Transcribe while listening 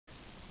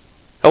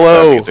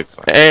Hello,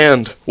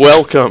 and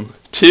welcome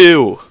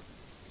to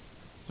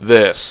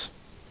this.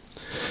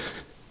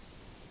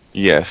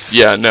 Yes.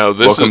 Yeah, no,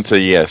 this Welcome is...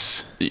 to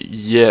Yes.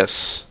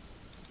 Yes.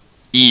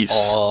 East.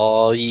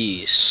 Oh,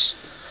 yes.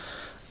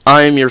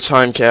 I am your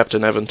time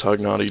captain, Evan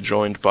Tugnotti,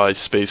 joined by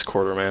Space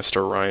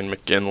Quartermaster Ryan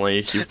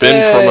McGinley. You've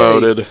been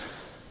promoted.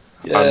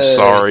 Yay. I'm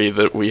sorry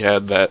that we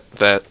had that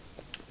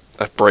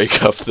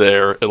breakup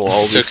there. It'll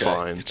all be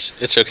fine.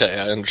 It's okay,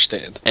 I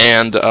understand.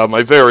 And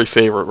my very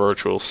favorite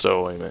virtual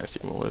stowaway,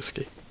 Matthew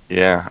Maliski.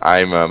 Yeah,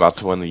 I'm about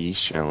to win the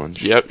East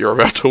Challenge. Yep, you're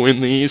about to win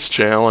the East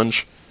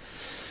Challenge.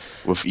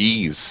 With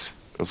ease.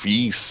 With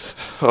ease.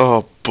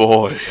 Oh,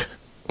 boy.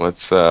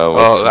 Let's that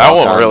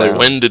one really down.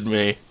 winded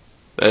me.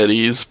 That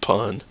ease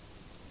pun.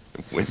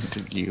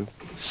 Winded you.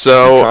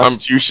 So Your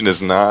Constitution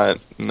is not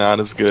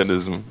as good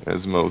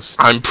as most.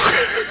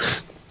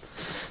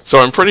 So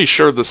I'm pretty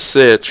sure the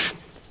sitch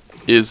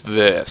is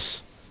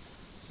this.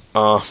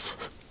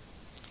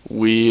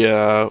 We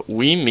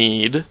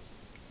need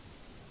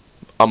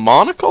a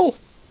monocle?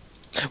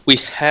 We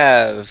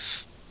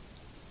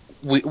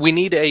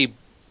need a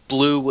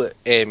blue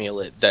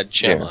amulet that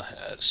Gemma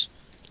has.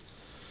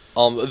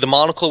 The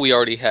monocle we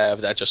already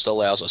have, that just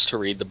allows us to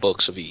read the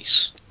books of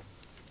Ys.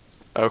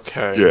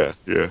 Okay.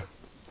 Yeah.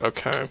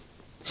 Okay.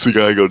 So you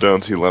gotta go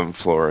down to the 11th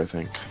floor, I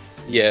think.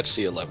 Yeah, it's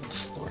the 11th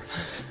floor.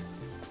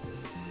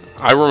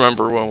 I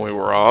remember when we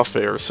were off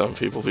air, some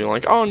people being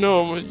like, "Oh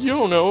no, you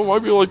don't know. It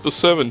might be like the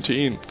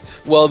 17th."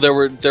 Well, there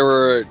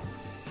were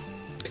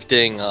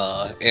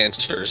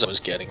answers I was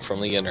getting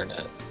from the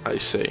internet. I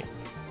see.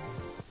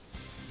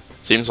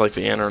 Seems like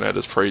the internet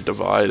is pretty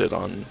divided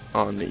on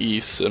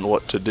Ys and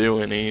what to do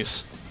in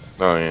Ys.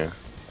 Oh yeah.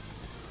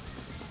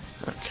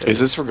 Okay. Is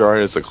this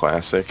regarded as a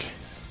classic?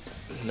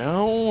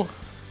 No.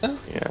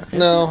 Yeah.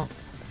 No.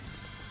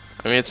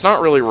 I mean, it's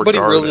not really regarded.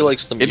 But he really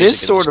likes the music. It is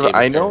sort in of. this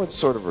game I know it's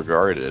sort of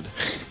regarded.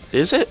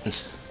 Is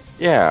it?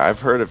 Yeah, I've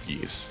heard of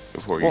Ys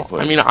before you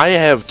play. I mean, I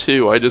have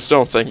too. I just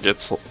don't think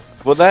it's...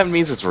 Well, that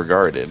means it's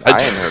regarded.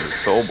 I hadn't heard of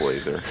Soul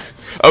Blazer.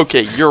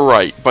 Okay, you're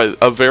right. By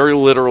a very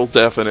literal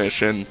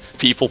definition,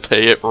 people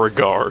pay it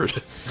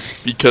regard.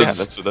 Because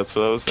Yeah, that's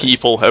what I was saying.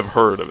 people have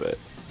heard of it.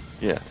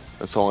 Yeah,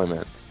 that's all I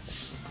meant.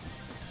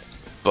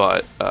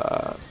 But,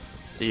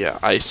 yeah,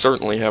 I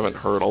certainly haven't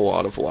heard a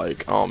lot of,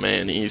 like, oh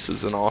man, Ys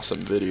is an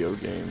awesome video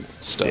game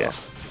stuff.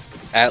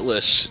 Yeah.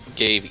 Atlas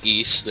gave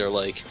Ys their,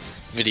 like,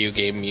 video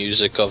game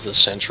music of the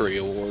century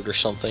award or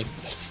something.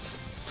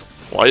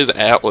 Why is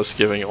Atlas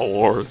giving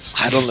awards?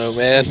 I don't know,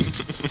 man.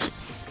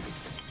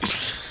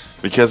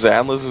 Because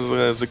Atlas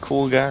is a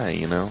cool guy,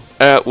 you know?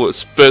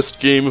 Atlas, best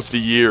game of the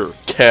year,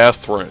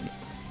 Catherine.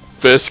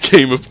 Best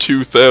game of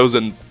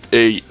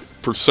 2008,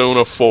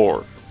 Persona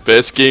 4.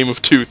 Best game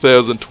of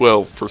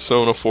 2012,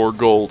 Persona 4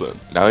 Golden.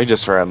 Now he's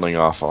just rattling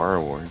off our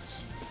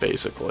awards.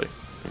 Basically.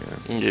 Yeah.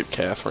 And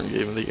Catherine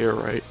gave him the year,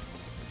 right?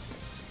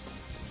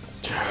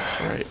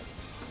 Right.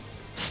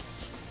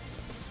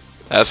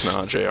 That's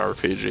not a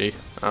JRPG.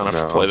 I don't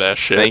have to play that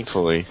shit.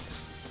 Thankfully.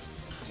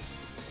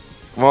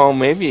 Well,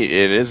 maybe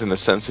it is in a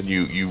sense that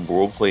you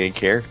roleplay a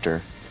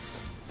character.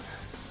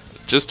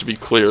 Just to be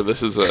clear,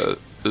 this is a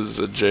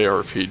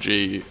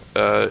JRPG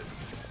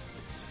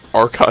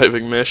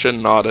archiving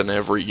mission, not an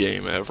every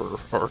game ever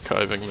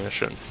archiving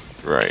mission.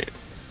 Right.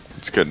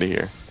 It's good to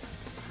hear.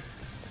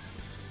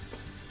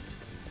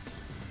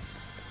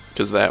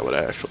 Because that would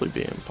actually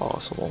be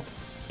impossible.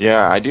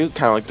 Yeah, I do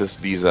kind of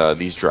like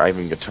these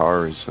driving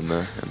guitars in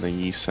the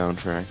Ys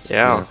soundtrack.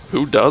 Yeah,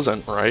 who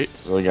doesn't, right?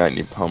 Really got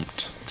me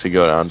pumped to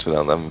go down to the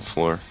 11th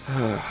floor.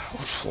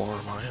 What floor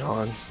am I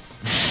on?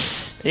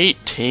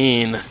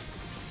 18.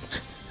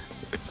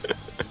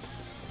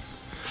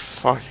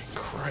 Fucking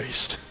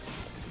Christ.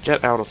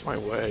 Get out of my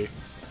way.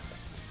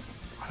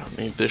 I don't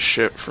need this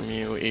shit from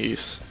you,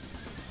 Ys.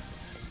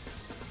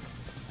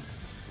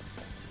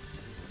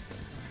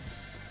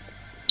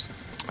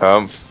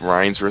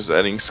 Ryan's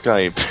resetting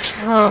Skype.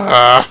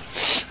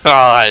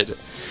 God.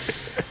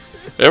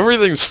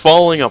 Everything's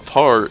falling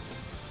apart.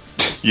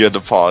 You had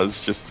to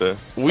pause just to...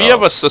 We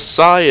have a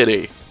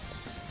society.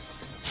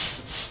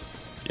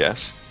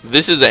 Yes.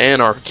 This is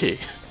anarchy.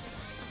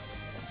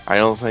 I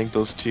don't think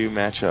those two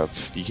match up.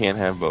 You can't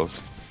have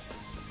both.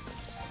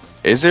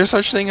 Is there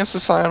such thing as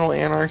societal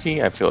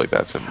anarchy? I feel like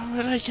that's How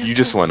did I get You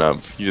just went up.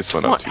 You just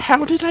went up.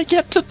 How did I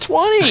get to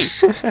 20?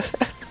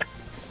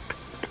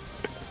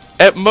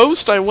 At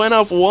most, I went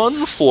up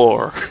one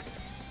floor.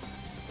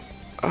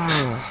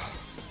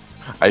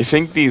 I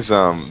think these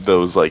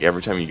those like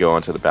every time you go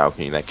onto the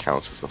balcony that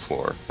counts as a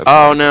floor. That's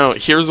Oh no,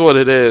 here's what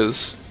it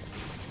is.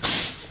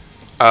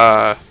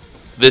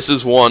 This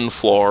is one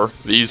floor,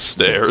 these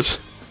stairs.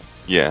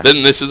 Yeah.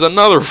 Then this is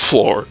another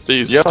floor,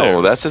 these stairs.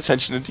 Yo, that's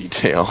attention to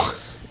detail.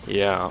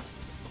 Yeah.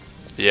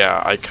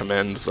 Yeah, I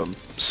commend them.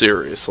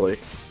 Seriously.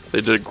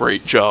 They did a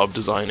great job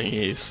designing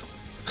these.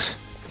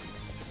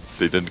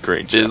 They did a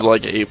great It job. is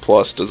like A+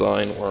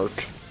 design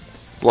work.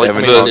 Like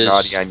Evan it is-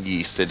 Tugnotti on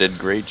Ys, they did a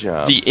great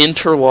job. the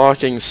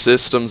interlocking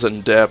systems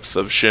and depth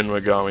of Shin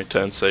Megami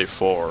Tensei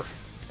 4.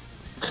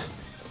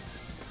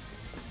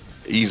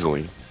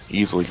 Easily.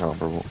 Easily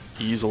comparable.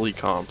 Easily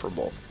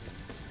comparable.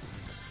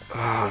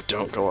 Ah,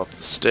 don't go up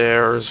the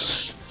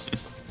stairs.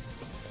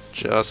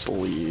 Just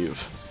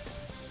leave.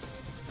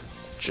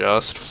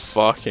 Just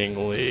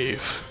fucking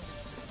leave.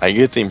 I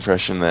get the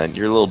impression that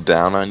you're a little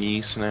down on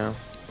yeast now.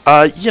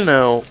 You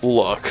know,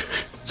 look.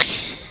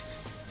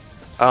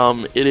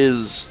 It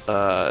is,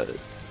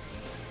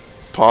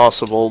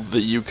 possible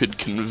that you could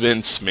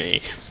convince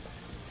me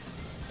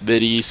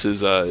that Ys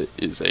is a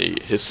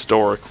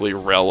historically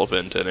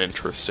relevant and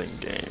interesting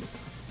game.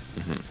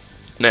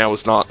 Now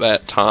is not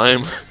that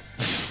time.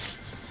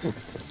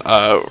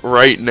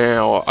 Right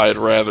now, I'd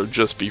rather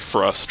just be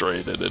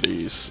frustrated at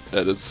Ys,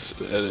 at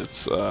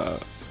its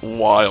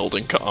wild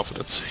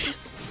incompetency.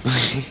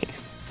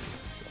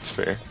 It's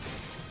fair.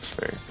 It's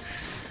fair.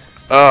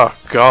 Oh,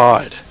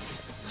 God.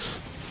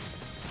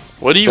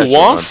 What do you It's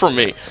want actually from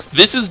me?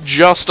 This is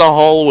just a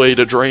hallway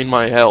to drain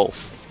my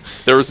health.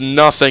 There's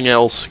nothing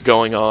else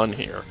going on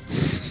here.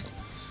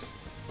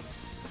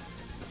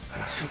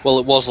 Well,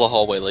 it was the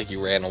hallway, like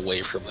you ran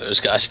away from those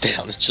guys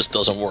down. It just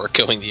doesn't work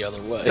going the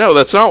other way. No,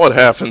 that's not what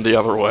happened the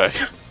other way.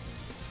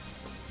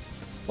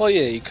 Well,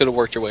 yeah, you could have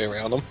worked your way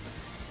around them.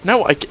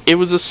 No, it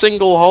was a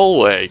single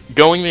hallway.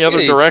 Going the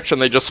other Yeah, direction,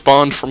 they just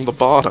spawned from the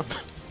bottom.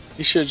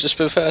 You should have just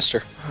been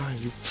faster. Oh,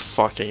 you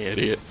fucking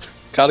idiot.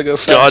 Gotta go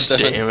God fast.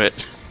 damn it.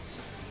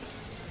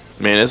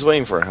 Man, this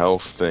waiting for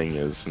health thing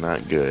is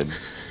not good.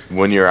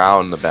 When you're out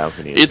on the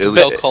balcony. It's it-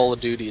 Tell Call of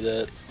Duty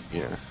that.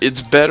 yeah.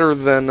 It's better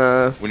than,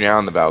 When you're out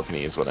on the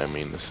balcony is what I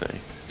mean to say.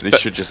 They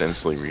should just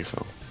instantly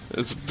refill.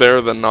 it's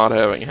better than not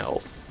having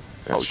health.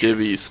 That's I'll true.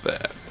 give Ys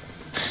that.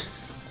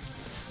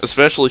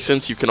 Especially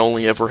since you can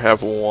only ever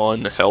have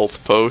one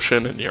health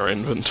potion in your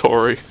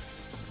inventory.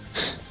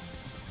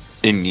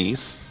 In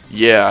yeast?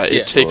 Yeah, it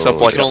Yeah. takes Whoa. up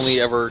You like can a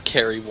only ever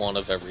carry one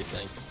of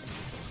everything.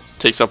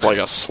 takes up like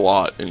a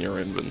slot in your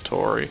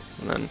inventory,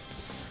 and then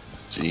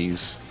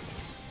Jeez.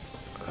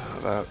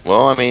 that.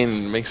 Well, I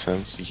mean, it makes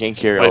sense. You can't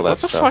carry Wait, all that what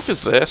the stuff. fuck is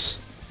this?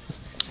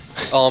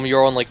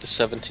 You're on like the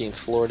 17th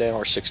floor down,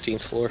 or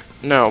 16th floor.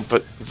 No,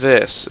 but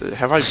this.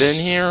 Have I been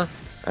here?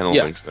 I don't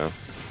Yeah. think so.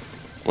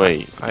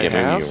 Wait, I yeah, maybe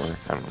have? you were.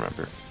 I don't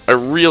remember. I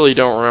really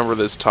don't remember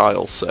this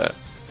tile set.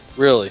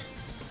 Really?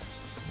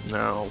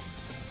 No.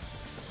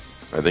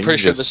 I think Pretty you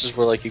sure just... this is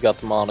where like you got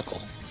the monocle.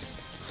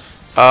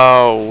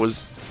 Oh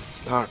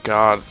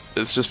God,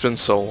 it's just been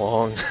so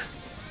long.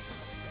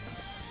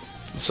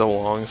 So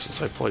long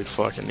since I played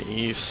fucking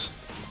Ys.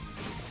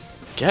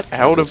 Get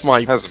out of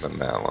my... hasn't been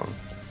that long.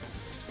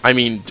 I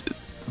mean,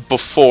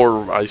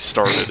 before I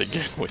started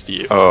again with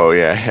you. Oh,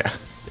 yeah.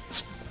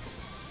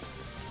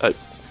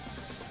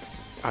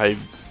 I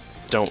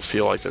don't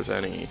feel like there's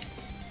any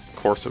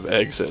course of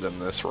exit in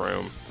this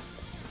room.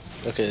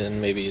 Okay, then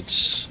maybe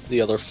it's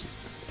the other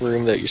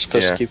room that you're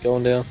supposed Yeah. to keep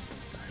going down.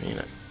 I mean,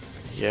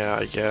 yeah,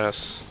 I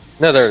guess.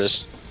 No, there it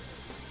is.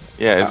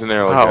 Yeah, isn't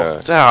there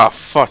like a...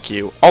 Fuck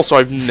you. Also,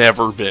 I've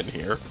never been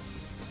here.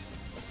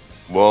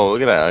 Well,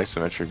 look at that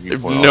isometric I have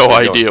viewpoint. no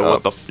Also, you're idea going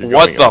what the... up. You're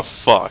What going the up.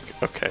 fuck?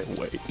 Okay,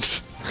 wait.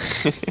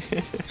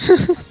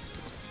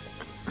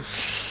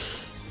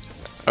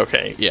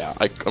 Okay, yeah,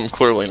 I'm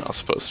clearly not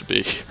supposed to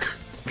be here.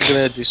 I'm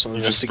gonna do some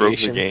You just broke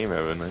the investigation. game,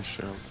 Evan. Nice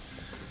job.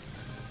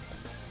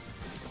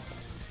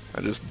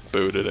 I just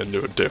booted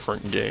into a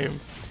different game.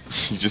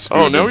 You just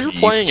Oh, moved no, into you're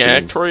playing East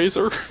 2.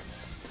 ActRaiser?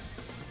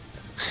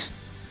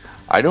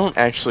 I don't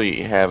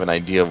actually have an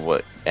idea of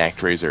what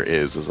ActRaiser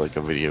is as like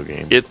a video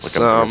game. It's,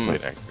 like, I've never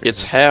played ActRaiser.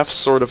 It's half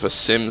sort of a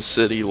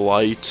SimCity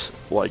light,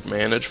 like,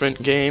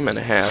 management game, and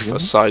half a Really?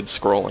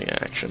 side-scrolling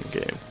action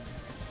game.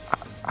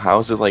 How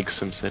is it like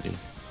SimCity?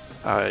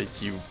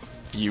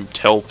 You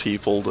tell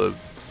people to...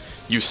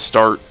 You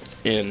start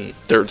in...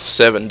 There's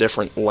 7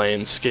 different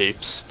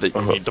landscapes that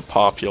you need to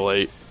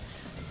populate,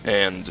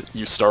 and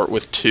you start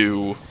with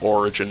 2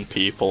 origin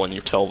people, and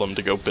you tell them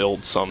to go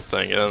build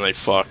something, and then they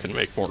fuck and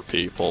make more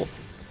people.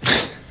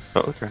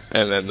 Oh, okay.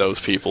 And then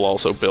those people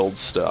also build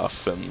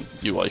stuff, and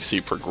you, like,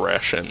 see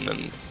progression,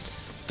 and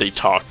they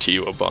talk to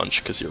you a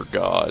bunch because you're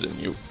God, and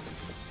you...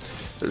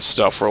 There's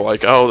stuff where,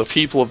 like, oh, the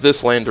people of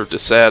this land are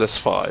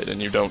dissatisfied,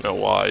 and you don't know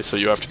why, so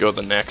you have to go to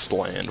the next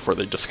land where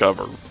they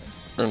discover...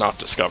 Or not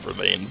discover,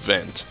 they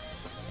invent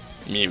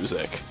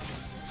music.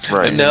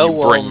 Right. And No,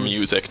 you bring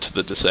music to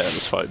the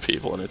dissatisfied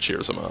people, and it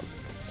cheers them up.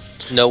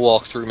 No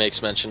walkthrough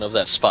makes mention of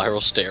that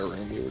spiral stair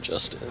room you were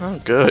just in. Oh,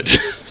 good.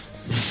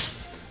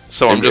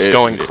 So I'm just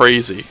going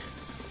crazy.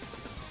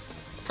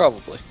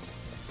 Probably.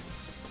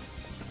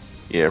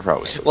 Yeah,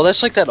 probably. So. Well,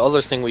 that's like that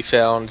other thing we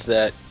found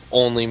that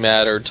only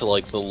mattered to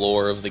like the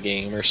lore of the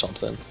game or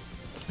something.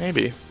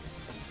 Maybe.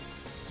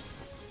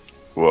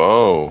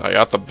 Whoa. I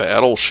got the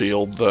battle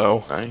shield,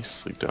 though.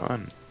 Nicely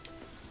done.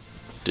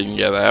 Didn't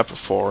get that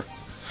before.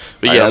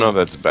 But I yeah, don't know if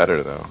that's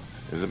better though.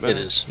 Is it better? It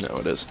is. no,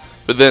 it is.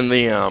 But then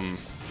the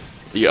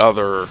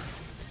other...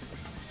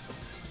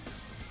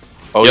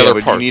 Oh The yeah, other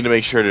but part- you need to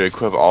make sure to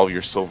equip all of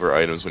your silver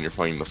items when you're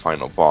fighting the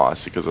final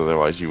boss, because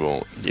otherwise you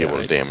won't be Yeah, able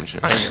to damage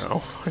him. I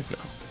know.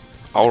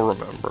 I'll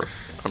remember.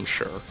 I'm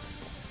sure.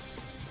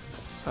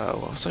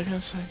 What was I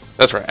gonna say?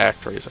 That's right,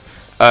 ActRaiser.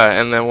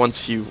 And then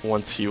once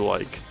you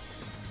like,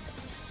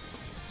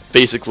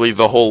 basically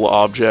the whole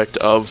object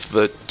of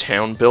the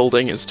town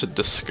building is to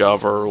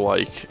discover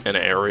like an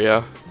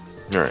area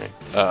Right.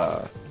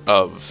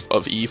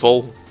 of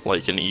evil,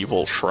 like an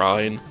evil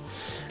shrine.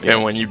 Yeah.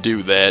 And when you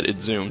do that, it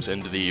zooms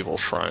into the evil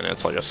shrine.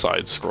 It's like a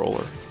side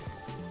scroller.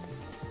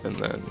 And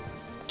then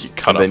you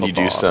cut up then a you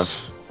boss, do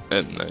stuff.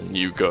 and then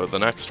you go to the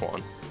next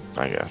one.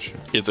 I gotcha.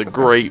 It's a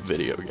great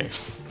video game.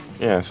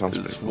 Yeah, sounds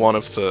It's pretty. one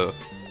of the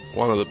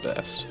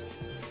best.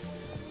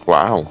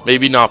 Wow.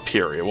 Maybe not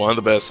period. One of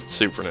the best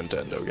Super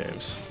Nintendo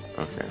games.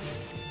 Okay.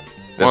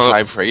 That's Well-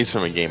 high praise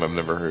from a game I've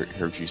never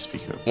heard you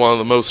speak of. One of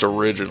the most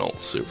original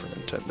Super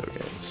Nintendo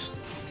games.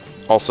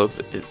 Also,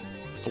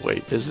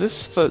 wait, is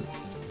this the...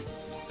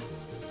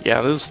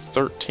 Yeah, this is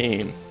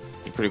 13.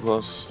 You pretty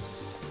close.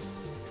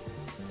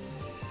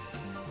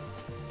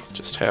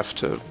 Just have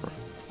to...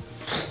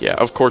 Yeah,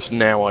 of course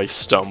now I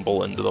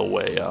stumble into the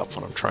way up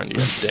when I'm trying to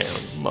get down,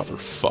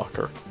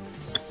 motherfucker.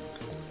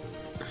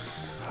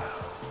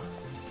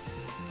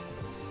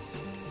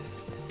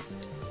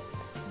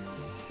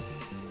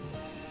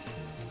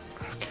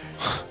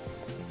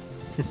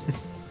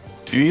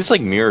 Do these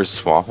like mirrors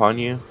swap on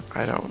you?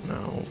 I don't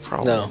know,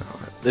 probably No.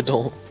 not. They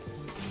don't.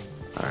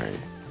 Alright.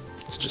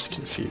 It's just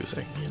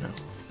confusing, you know.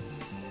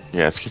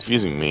 Yeah, it's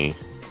confusing me.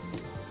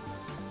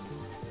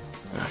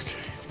 Okay.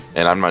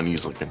 And I'm not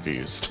easily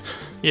confused.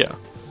 Yeah.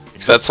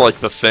 Except That's like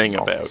the thing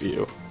about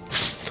you.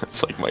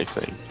 That's like my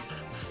thing.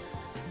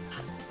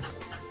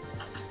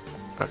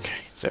 Okay,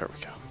 there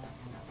we go.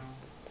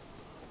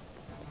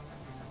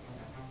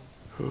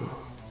 Whew.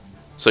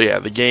 So yeah,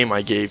 the game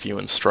I gave you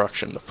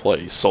instruction to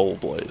play, Soul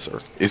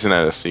Blazer. Isn't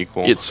that a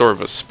sequel? It's sort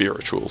of a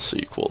spiritual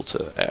sequel to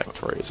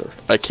ActRaiser.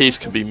 A case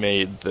could be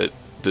made that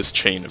this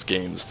chain of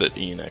games that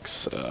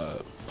Enix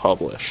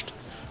published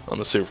on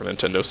the Super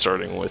Nintendo,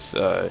 starting with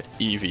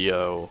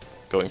EVO,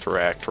 going through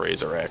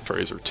ActRaiser,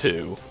 ActRaiser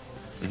 2,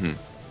 Mhm.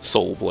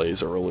 Soul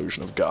Blazer,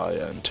 Illusion of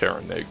Gaia, and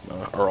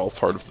Terranigma are all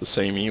part of the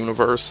same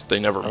universe. They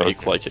never make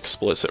Okay. like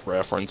explicit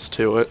reference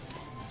to it.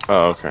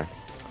 Oh, okay.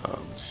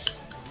 Um,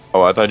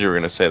 Oh, I thought you were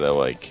gonna say that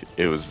like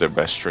it was their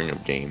best string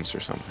of games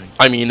or something.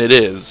 I mean, it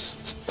is.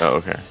 Oh,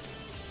 okay.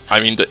 I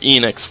mean, the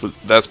Enix was,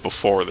 that's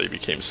before they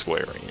became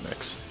Square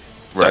Enix.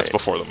 Right. That's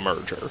before the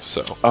merger.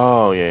 So,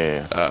 Oh,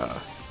 yeah,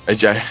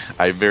 yeah.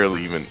 I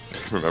barely even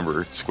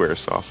remember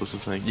Squaresoft was the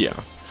thing. yeah.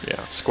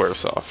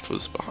 Squaresoft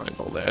was behind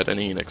all that, and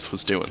Enix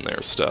was doing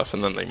their stuff,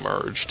 and then they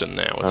merged, and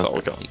now it's all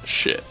Okay. gone to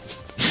shit.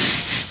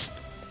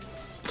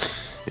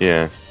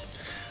 Yeah.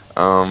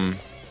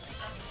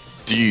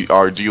 Do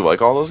you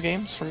like all those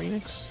games from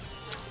Enix?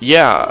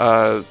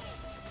 Yeah.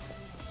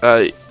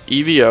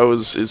 EVO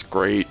is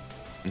great.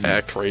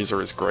 Mhm.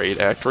 ActRaiser is great.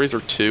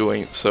 ActRaiser 2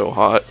 ain't so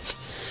hot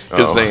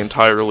because Oh. they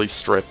entirely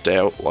stripped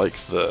out like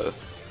the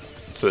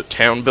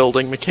town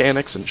building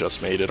mechanics and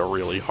just made it a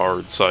really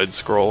hard side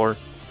scroller,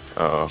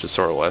 Oh, which is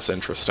sort of less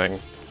interesting.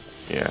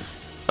 yeah.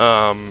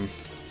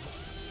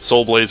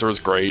 Soul Blazer is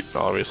great.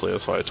 Obviously,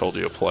 that's why I told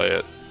you to play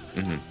it.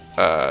 Mhm.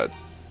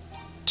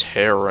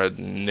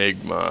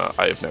 Terranigma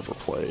I have never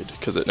played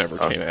because it never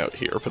came out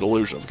here, but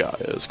Illusion of Gaia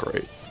is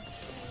great.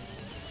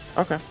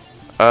 Okay.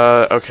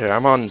 Okay,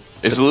 I'm on.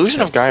 Is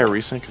Illusion of Gaia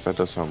recent? Because that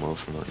does sound a little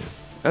familiar.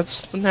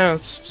 It's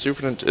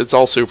Super. It's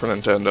all Super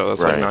Nintendo.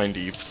 That's like Right.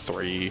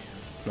 93,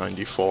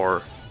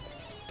 94.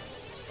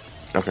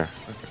 Okay.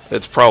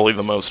 It's probably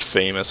the most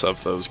famous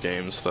of those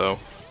games, though.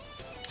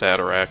 That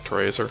or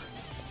ActRaiser.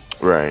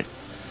 Right.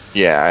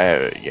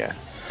 Yeah. Yeah.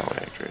 Probably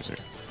ActRaiser.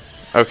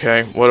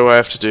 Okay, what do I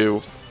have to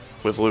do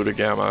with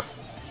Ludogama?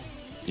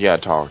 Yeah.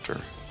 Talk to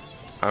her.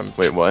 I'm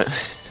Wait. What?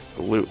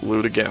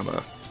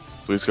 Ludogama.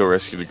 Please go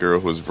rescue the girl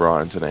who was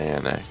brought into the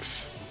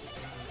annex.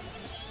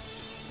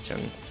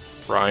 Can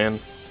Ryan?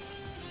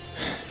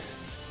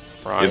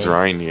 Is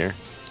Ryan here?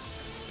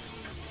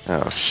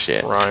 Oh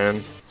shit.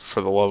 Ryan,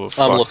 for the love of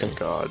I'm fucking looking.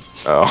 God.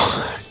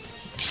 Oh.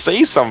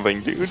 Say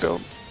something, dude.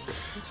 Don't.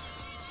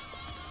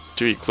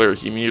 To be clear,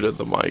 he muted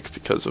the mic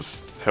because of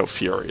how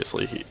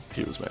furiously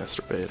he was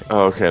masturbating.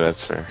 Oh, okay,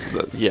 that's fair.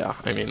 Yeah,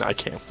 I mean, I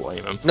can't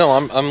blame him. No,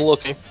 I'm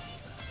looking.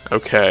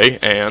 Okay,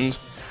 and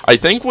I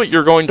think what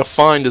you're going to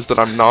find is that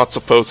I'm not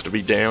supposed to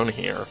be down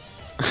here.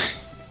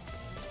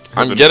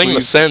 I'm Then getting the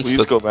please- sense Please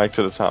that... go back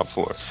to the top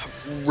floor.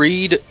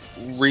 Read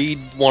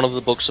one of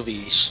the books of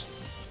Ys.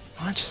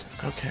 What?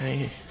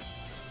 Okay.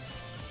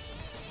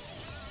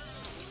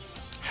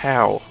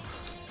 How?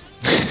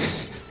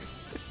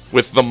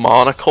 With the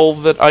monocle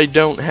that I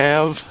don't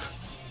have?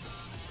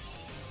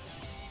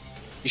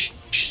 You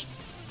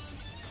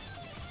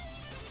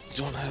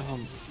don't have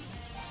them.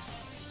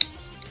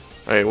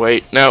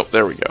 Wait. No,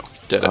 there we go.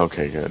 Did it.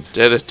 Okay, good.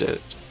 Did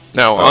it.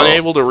 No, Oh.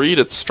 unable to read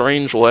its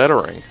strange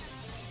lettering.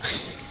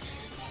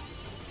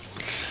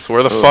 So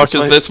where the Oh, fuck this is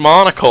might- this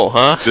monocle,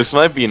 huh? This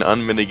might be an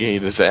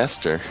unmitigated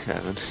disaster,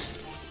 Evan.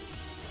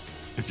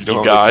 If you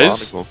don't You have this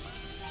guys? monocle.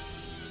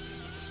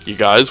 You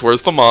guys,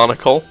 where's the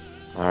monocle?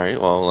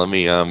 Alright, well, let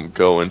me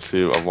go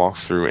into a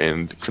walkthrough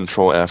and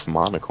Control F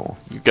monocle.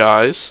 You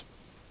guys?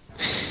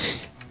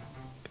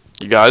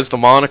 You guys, the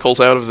monocle's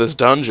out of this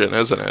dungeon,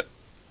 isn't it?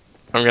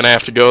 I'm gonna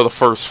have to go to the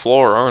first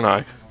floor, aren't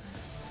I?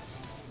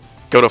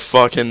 Go to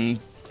fucking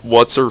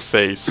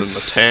what's-her-face in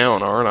the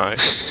town, aren't I?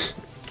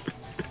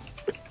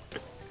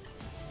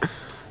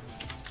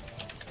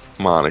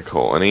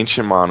 Monocle. An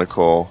ancient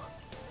monocle.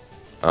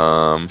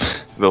 The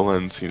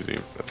lens seems to be...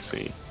 Let's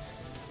see.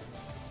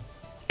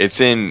 It's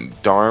in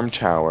Darm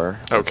Tower.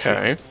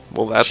 Okay.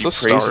 Well, that's She a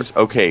start.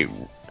 Okay.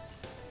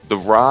 The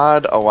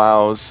rod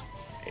allows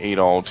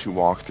Adol to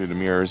walk through the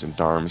mirrors in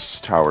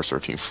Darm's Tower's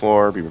 13th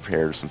floor. Be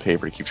prepared with some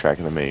paper to keep track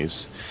of the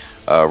maze.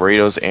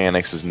 Rado's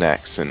Annex is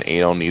next, and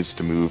Adol needs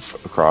to move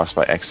across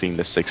by exiting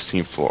the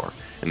 16th floor.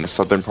 In the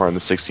southern part of the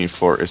 16th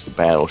floor is the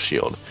Battle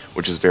Shield,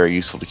 which is very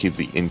useful to keep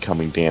the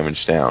incoming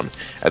damage down.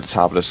 At the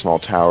top of the small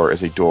tower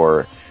is a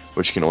door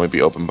which can only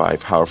be opened by a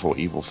powerful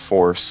evil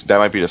force. That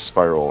might be the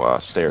spiral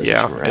stairs.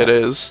 Yeah, it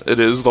is. It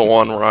is the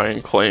one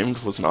Ryan claimed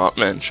was not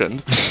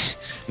mentioned.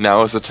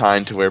 Now is the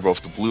time to wear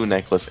both the blue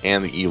necklace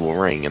and the evil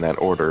ring. In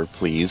that order,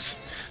 please.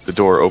 The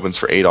door opens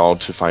for Adol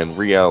to find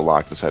Rhea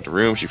locked inside the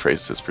room. She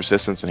praises his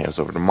persistence and hands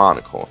over to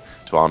Monocle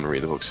to allow him to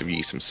read the books of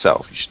Ys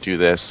himself. You should do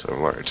this to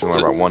learn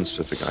about one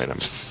specific item.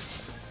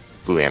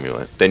 Blue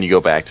amulet. Then you go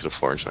back to the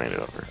floor and hand it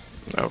over.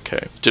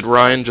 Okay. Did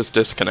Ryan just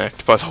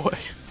disconnect, by the way?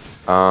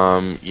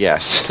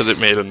 Yes. Because it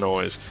made a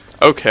noise.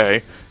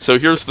 Okay, so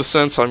here's the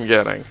sense I'm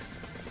getting.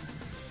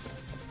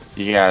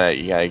 You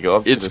gotta go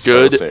up to It's the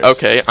good. stairs.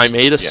 Okay, I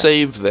made a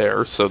save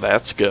there, so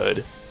that's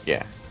good.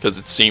 Yeah. Because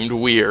it seemed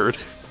weird.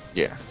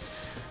 Yeah.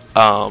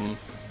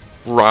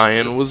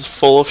 Ryan was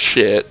full of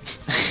shit.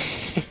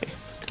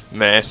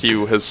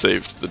 Matthew has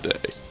saved the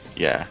day.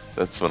 Yeah,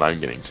 that's what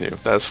I'm getting to.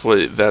 That's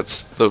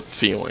the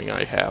feeling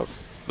I have.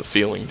 The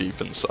feeling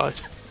deep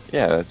inside.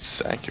 Yeah,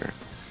 that's accurate.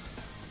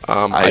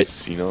 I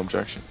see no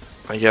objection.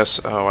 I guess,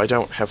 I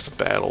don't have the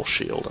battle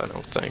shield, I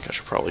don't think. I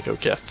should probably go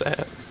get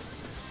that.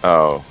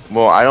 Oh,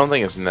 well, I don't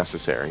think it's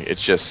necessary.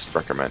 It's just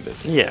recommended.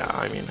 Yeah,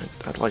 I mean,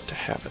 I'd like to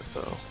have it,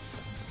 though.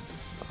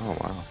 Oh,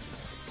 wow.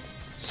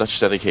 Such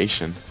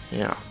dedication.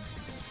 Yeah.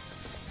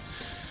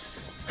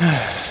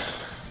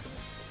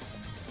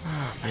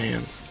 Oh,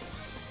 man.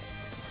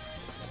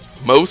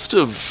 Most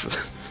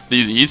of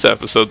these Ys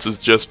episodes has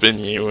just been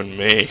you and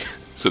me,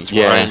 since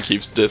Ryan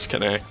keeps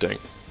disconnecting.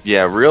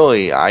 Yeah,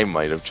 really, I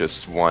might have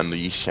just won the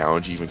Ys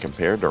challenge even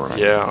compared to Ryan.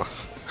 Yeah.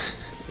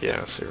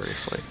 Yeah,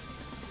 seriously.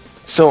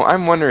 So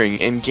I'm wondering,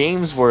 in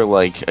games where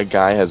like a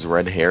guy has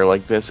red hair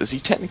like this, is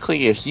he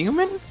technically a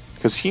human?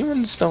 Because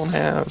humans don't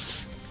have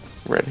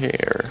red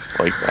hair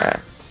like that.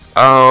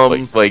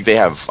 Like they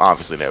have,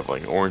 obviously they have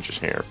like orangish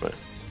hair, but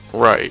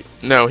Right.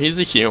 No, he's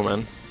a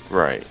human.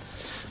 right.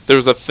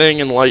 There's a thing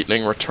in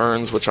Lightning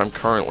Returns, which I'm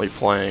currently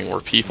playing,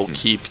 where people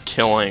keep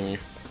killing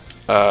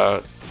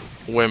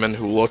women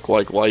who look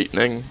like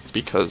lightning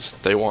because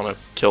they want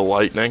to kill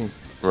lightning.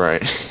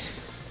 Right.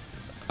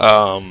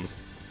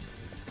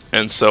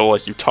 And so,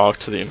 like, you talk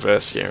to the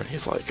investigator, and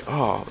he's like,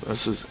 "Oh,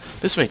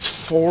 this makes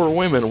 4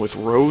 women with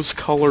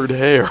rose-colored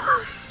hair."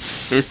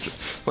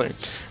 Like,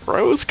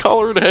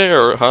 rose-colored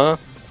hair, huh?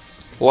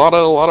 A lot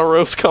of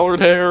rose-colored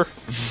hair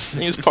in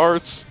these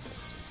parts.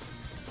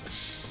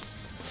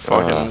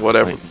 Fucking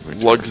whatever,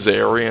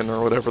 Luxarian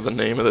or whatever the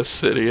name of this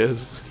city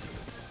is.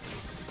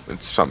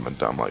 It's something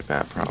dumb like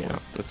that, probably.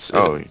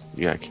 Yeah,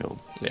 you got killed.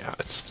 Yeah,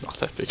 it's not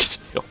that big a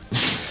deal.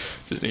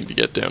 Just need to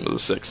get down to the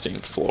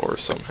 16th floor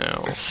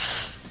somehow.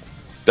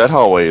 That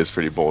hallway is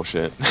pretty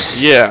bullshit.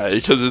 Yeah,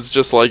 because it's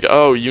just like,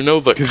 oh, you know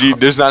the... Because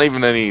there's not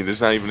even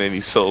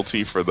any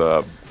subtlety for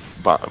the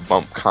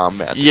bump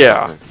combat.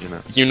 Yeah, you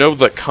know. You know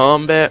the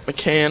combat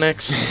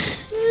mechanics?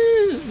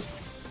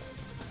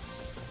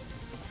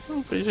 What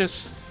if we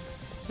just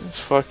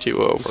fucked you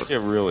over? Just get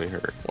really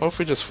hurt. What if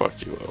we just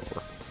fucked you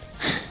over?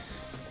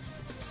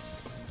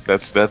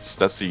 That's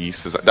the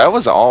Ys design. That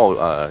was all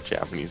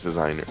Japanese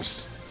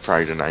designers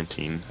prior to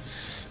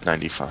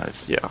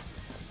 1995. Yeah.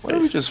 Why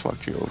don't we just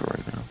fuck you over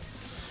right now?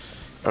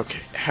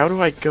 Okay, how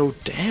do I go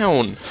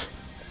down?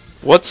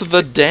 What's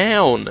the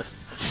down?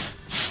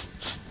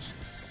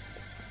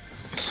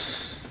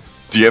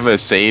 Do you have a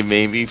save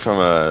maybe from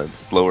a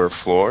lower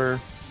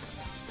floor?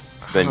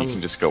 Then you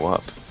can just go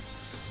up.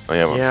 Oh,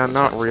 yeah,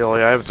 not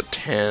really. I have the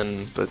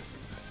 10, but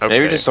okay.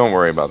 Maybe just don't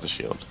worry about the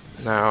shield.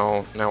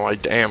 No, I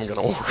am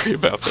gonna worry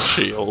about the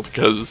shield,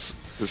 because...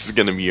 This is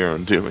gonna be your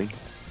own doing.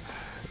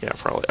 Yeah,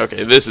 probably.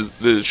 Okay, this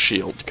is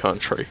shield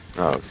country.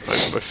 Oh.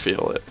 I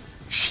feel it.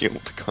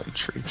 Shield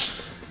country.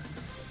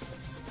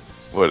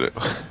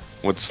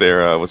 What's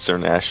their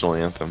national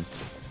anthem?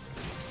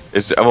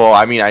 Well,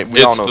 I mean,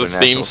 we all know the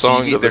theme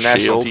song to the their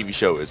national Shield. TV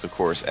show is, of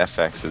course,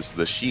 FX's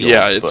The Shield.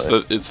 Yeah,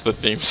 it's the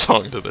theme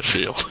song to the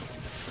Shield.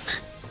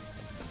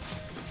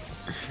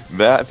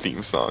 That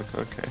theme song,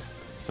 okay.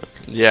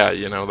 Yeah,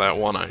 you know that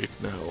one I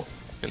know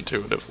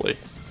intuitively.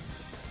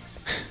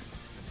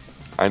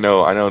 I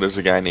know. There's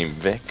a guy named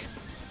Vic.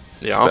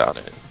 Yeah, That's about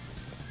it.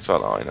 That's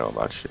about all I know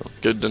about Shield.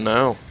 Good to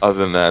know. Other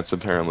than that, it's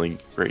apparently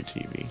great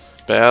TV.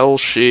 Battle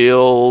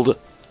Shield.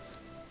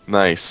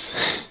 Nice.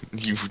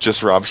 You've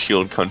just robbed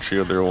Shield Country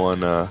of their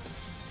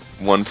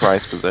one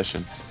prized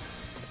possession.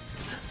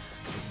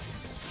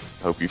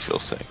 Hope you feel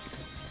sick.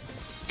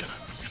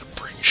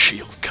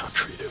 Shield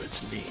Country to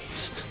its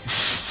knees.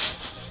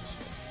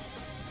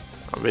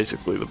 I'm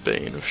basically the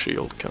Bane of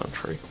Shield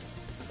Country.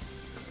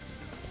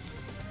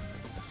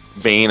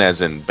 Bane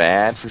as in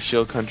bad for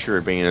Shield Country,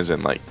 or Bane as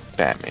in like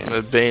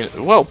Batman? Bane,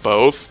 well,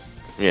 both.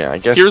 Yeah, I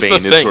guess Here's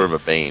Bane the is thing. sort of a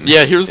Bane.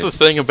 Yeah, here's the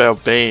thing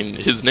about Bane.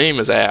 His name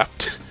is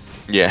apt.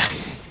 Yeah.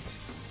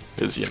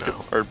 Because, you That's a know.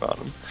 good part about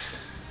him.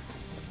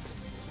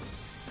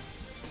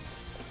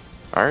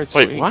 Alright,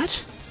 sweet. Wait,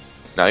 what?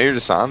 Now you're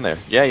just on there.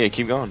 Yeah,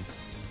 keep going.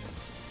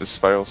 The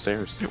spiral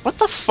stairs. What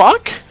the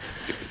fuck?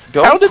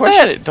 Don't How did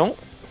question that- it. Don't.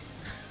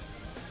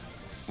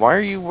 Why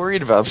are you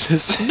worried about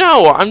this?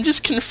 No, I'm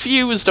just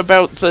confused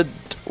about the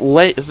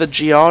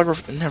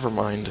geography. Never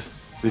mind.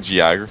 The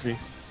geography?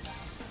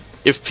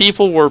 If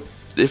people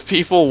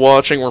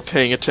watching were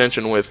paying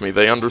attention with me,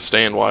 they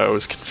understand why I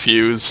was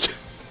confused.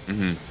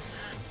 Mm-hmm.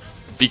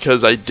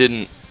 Because I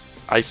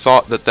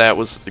thought that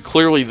was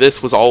clearly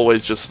this was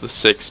always just the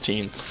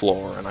 16th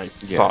floor, and I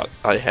thought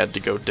I had to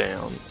go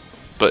down,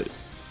 but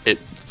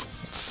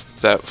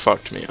that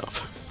fucked me up.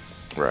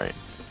 Right.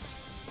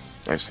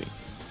 I see.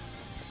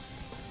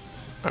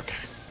 Okay.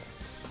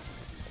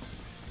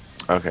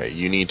 Okay,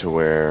 you need to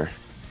wear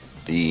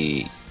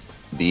the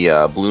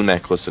blue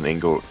necklace and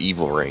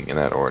evil ring in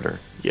that order.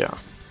 Yeah.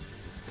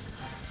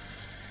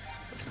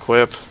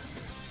 Equip.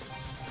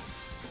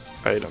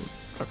 Item.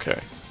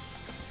 Okay.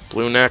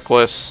 Blue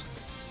necklace.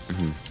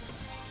 Mm-hmm.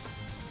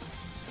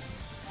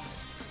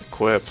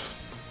 Equip.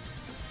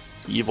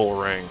 Evil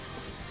ring.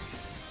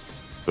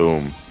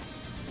 Boom.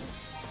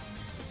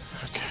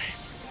 Okay.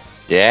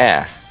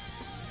 Yeah.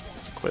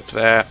 Equip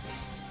that.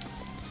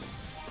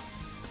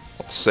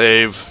 Let's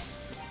save.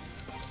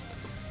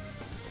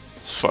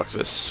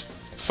 Let's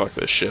fuck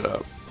this shit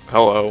up.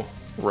 Hello,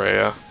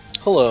 Rhea.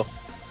 Hello.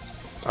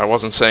 I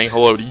wasn't saying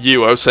hello to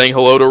you, I was saying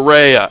hello to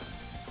Rhea.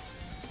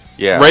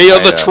 Yeah. Rhea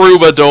the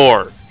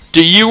Troubadour.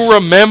 Do you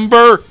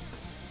remember?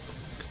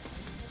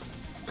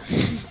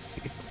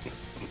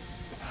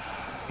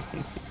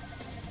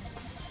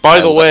 By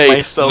the way,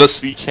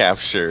 myself be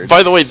captured.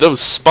 By the way,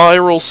 those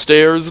spiral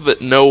stairs that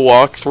no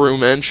walkthrough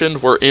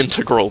mentioned were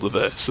integral to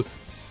this.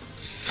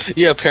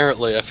 Yeah,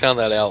 apparently. I found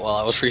that out while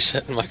I was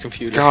resetting my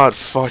computer. God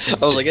fucking.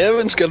 I was like,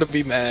 Evan's gonna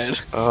be mad.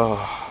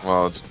 Oh.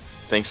 Well,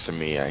 thanks to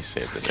me, I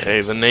saved the name.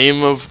 Okay, the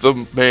name of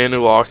the man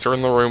who locked her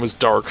in the room is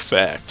Dark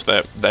Fact.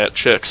 That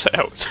checks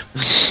out.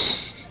 He's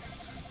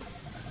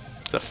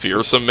a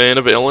fearsome man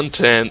of ill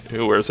intent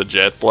who wears a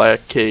jet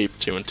black cape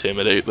to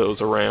intimidate those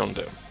around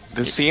him.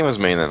 This game was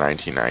made in the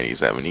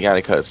 1990s, Evan. You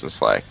gotta cut some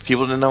slack.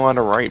 People didn't know how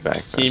to write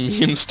back then.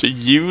 He means to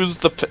use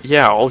the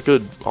all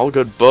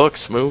good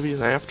books, movies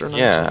after.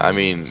 Yeah, I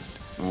mean,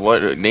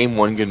 name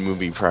one good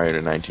movie prior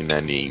to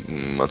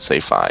 1990? Let's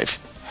say 5.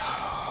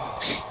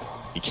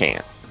 You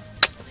can't.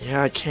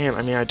 Yeah, I can't.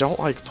 I mean, I don't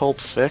like Pulp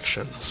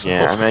Fiction. So.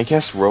 Yeah, I mean, I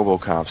guess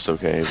RoboCop's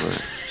okay,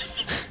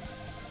 but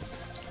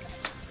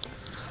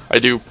I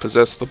do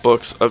possess the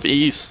books of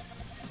Ease.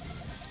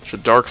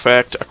 Should Dark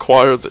Fact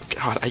acquire the...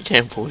 God, I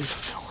can't believe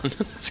the villain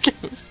in this game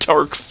is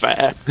Dark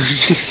Fact.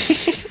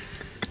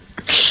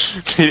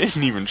 They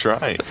didn't even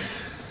try.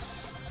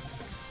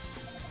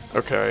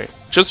 Okay,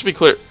 just to be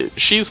clear,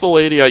 she's the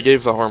lady I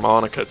gave the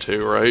harmonica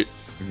to, right?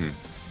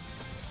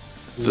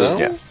 Mm-hmm. No?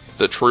 Yes.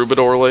 The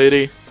troubadour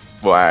lady?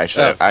 Well,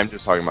 actually, Oh. I'm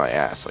just talking about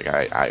ass. Like,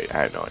 I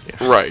had no idea.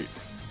 Right.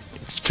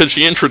 Because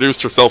she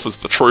introduced herself as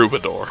the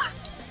troubadour.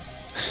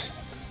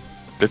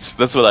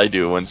 That's what I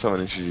do when someone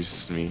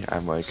introduces me.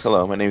 I'm like,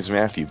 hello, my name's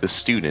Matthew, the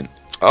student.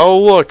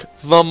 Oh, look,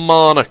 the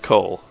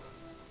monocle.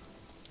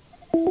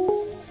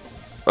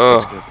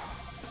 That's good.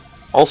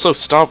 Also,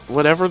 stop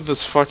whatever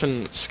this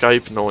fucking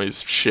Skype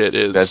noise shit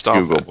is. That's stop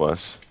Google it.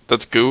 Plus.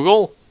 That's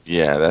Google?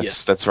 Yeah,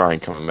 that's Ryan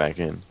coming back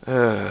in.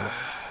 Hang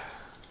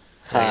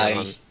Hi.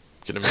 on.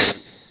 Gonna make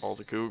all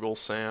the Google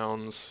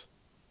sounds.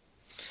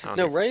 I don't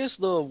No, even- Ray is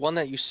the one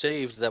that you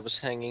saved that was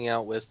hanging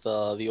out with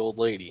the old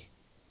lady.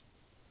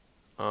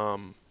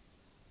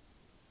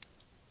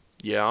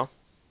 Yeah.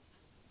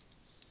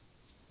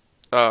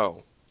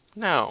 Oh.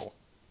 No.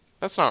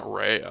 That's not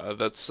Rhea.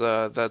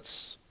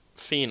 That's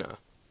Fina.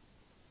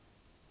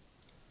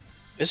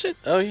 Is it?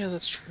 Oh, yeah,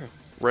 that's true.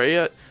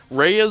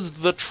 Rhea's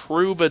the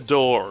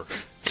troubadour.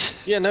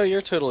 Yeah, no,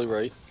 you're totally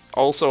right.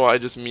 Also, I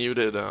just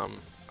muted, I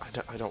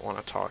don't want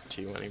to talk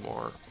to you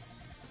anymore.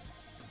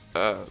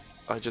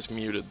 I just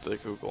muted the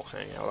Google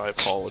Hangout. I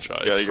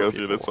apologize. Gotta for go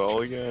through people this all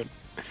watching. again.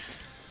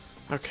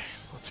 Okay,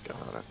 let's go.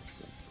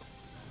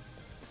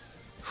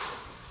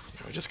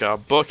 We just gotta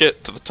book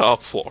it to the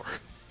top floor.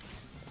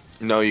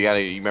 No, you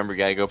remember, you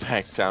gotta go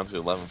back down to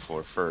 11th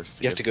floor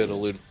first. You have to go to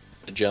Luna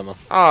Gemma.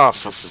 Ah,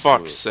 for Just the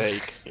fuck's blue.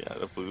 sake. Yeah,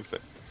 the blue thing.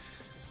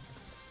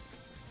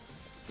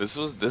 This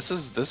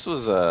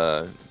was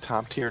a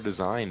top tier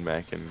design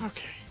back in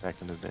Okay,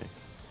 the day.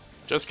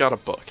 just gotta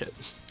book it.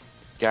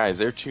 Guys,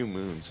 there are 2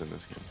 moons in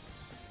this game.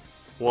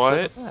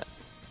 What?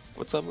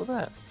 What's up with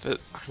that? I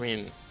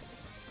mean,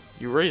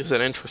 you raise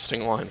an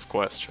interesting line of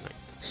questioning.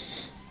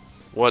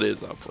 What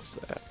is up with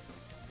that?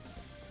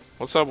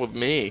 What's up with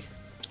me?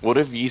 What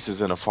if Ys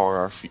is in a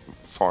far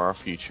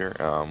off future,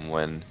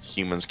 when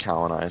humans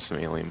colonize some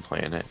alien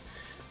planet,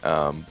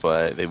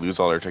 but they lose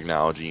all their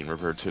technology and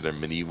revert to their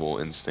medieval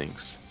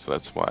instincts. So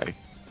that's why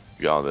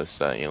we got all this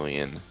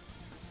alien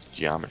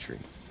geometry.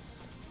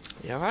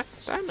 Yeah,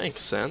 that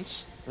makes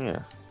sense.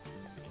 Yeah.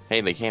 Hey,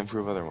 they can't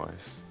prove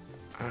otherwise.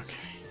 Okay,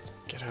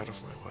 get out of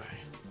my way.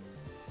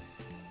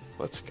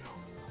 Let's go.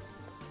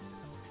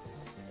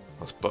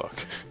 Let's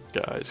book.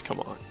 Guys,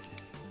 come on.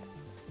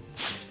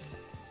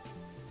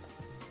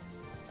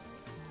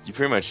 You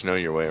pretty much know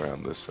your way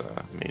around this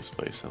maze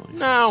place, at least.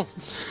 No!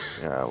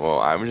 Yeah, well,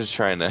 I'm just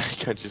trying to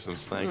cut you some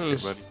slack here,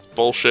 buddy.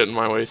 Bullshitting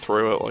my way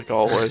through it, like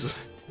always.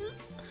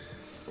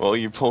 Well,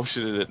 you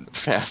bullshitted it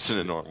faster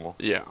than normal.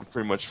 Yeah.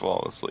 Pretty much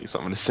flawlessly, so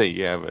I'm going to say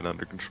you have it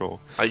under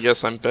control. I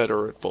guess I'm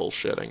better at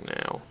bullshitting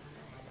now.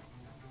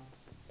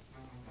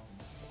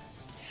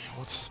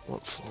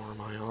 What floor am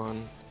I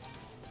on?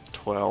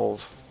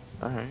 12.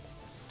 Alright.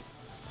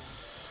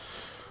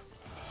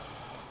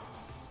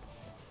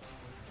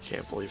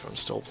 Can't believe I'm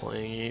still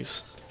playing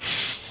these.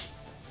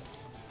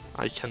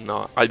 I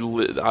cannot. I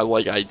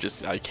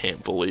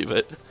can't believe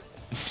it.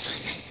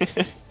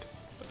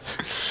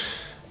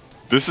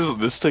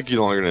 This took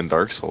you longer than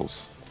Dark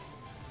Souls.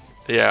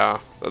 Yeah,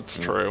 that's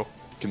true.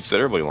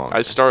 Considerably longer.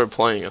 I started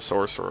playing a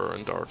sorcerer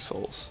in Dark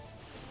Souls.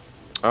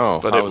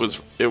 Oh, But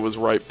it was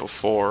right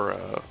before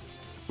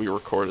we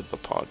recorded the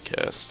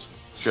podcast.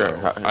 Sure.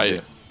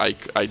 So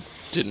I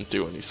didn't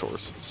do any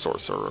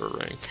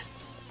sorcerering.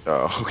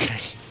 Oh,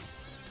 okay.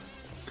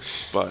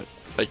 But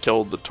I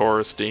killed the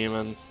Taurus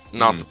demon.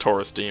 Not the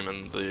Taurus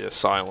demon, the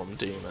Asylum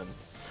demon.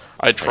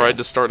 I tried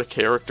to start a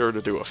character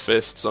to do a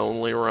fists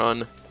only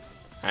run.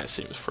 That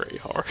seems pretty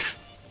hard.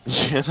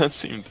 Yeah, that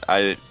seemed...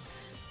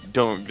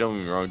 Don't get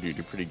me wrong, dude.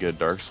 You're pretty good at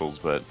Dark Souls,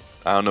 but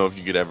I don't know if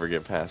you could ever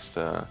get past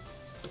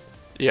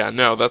Yeah,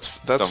 no, that's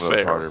some of fair.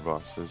 those harder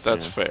bosses.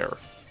 That's fair.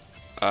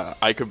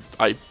 I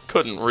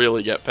couldn't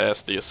really get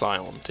past the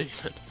Asylum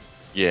demon.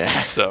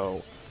 Yeah.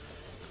 So,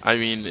 I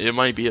mean, it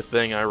might be a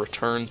thing I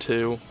return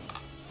to.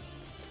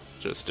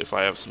 Just if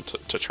I have some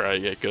to try to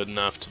get good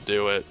enough to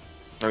do it.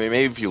 I mean,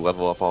 maybe if you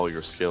level up all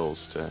your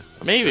skills to...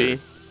 Maybe.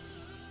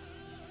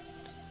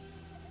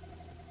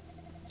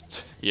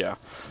 Yeah.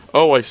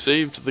 Oh, I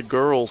saved the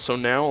girl, so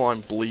now I'm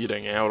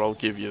bleeding out. I'll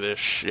give you this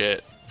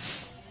shit.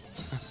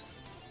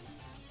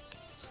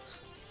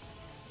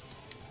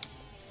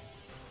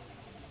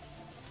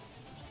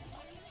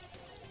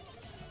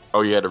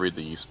 Oh, you had to read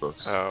the Ys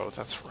books. Oh,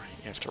 that's right.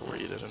 You have to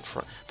read it in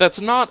front. That's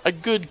not a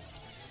good...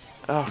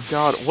 Oh,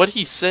 God. What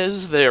he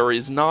says there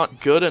is not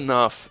good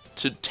enough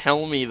to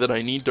tell me that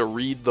I need to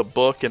read the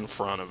book in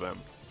front of him.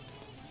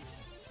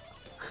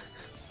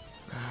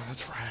 Oh,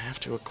 that's right. I have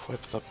to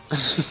equip the...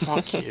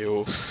 Fuck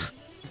you.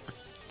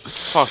 Just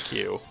fuck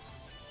you.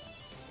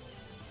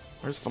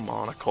 Where's the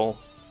monocle?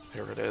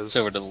 There it is. It's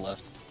over to the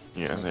left.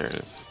 Yeah, there it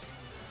is.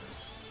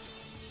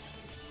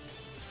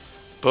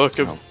 Book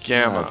of Oh,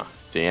 Gamma. God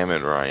damn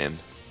it, Ryan.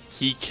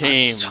 He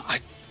came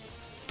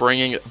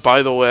bringing...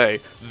 By the way,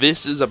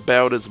 this is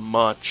about as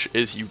much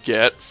as you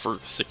get for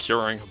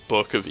securing a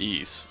Book of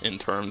Ys in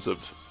terms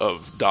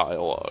of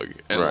dialogue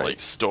and, Right. like,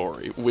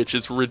 story, which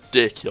is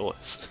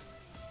ridiculous.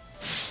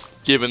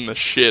 Given the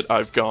shit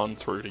I've gone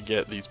through to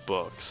get these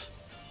books.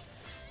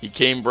 He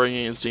came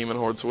bringing his demon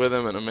hordes with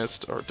him, and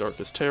amidst our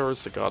darkest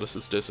terrors, the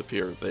goddesses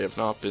disappeared. They have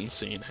not been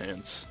seen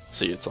hence.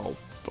 See, it's all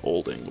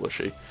old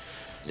Englishy.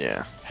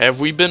 Yeah. Have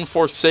we been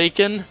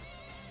forsaken?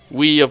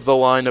 We of the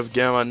line of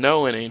Gamma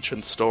know an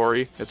ancient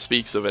story. It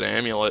speaks of an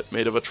amulet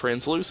made of a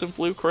translucent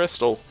blue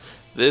crystal.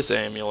 This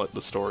amulet,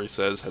 the story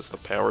says, has the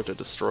power to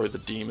destroy the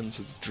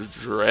demons'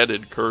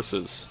 dreaded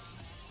curses.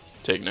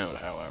 Take note,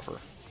 however,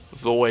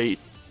 of the weight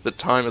that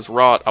time has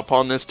wrought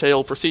upon this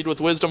tale. Proceed with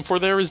wisdom, for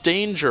there is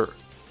danger.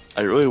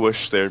 I really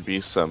wish there'd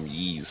be some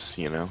Ys,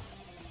 you know?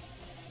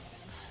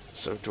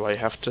 So do I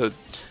have to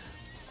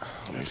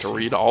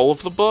read all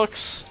of the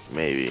books?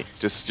 Maybe.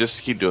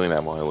 Just keep doing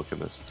that while I look at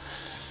this.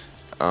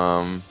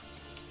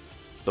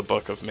 The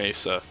Book of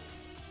Mesa.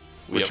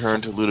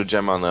 Return to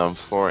Ludogem on the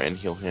floor and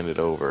he'll hand it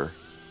over.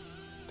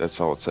 That's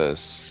all it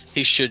says.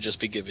 He should just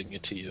be giving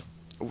it to you.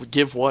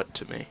 Give what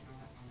to me?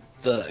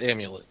 The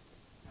amulet.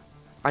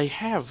 I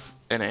have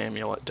an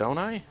amulet, don't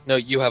I? No,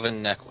 you have a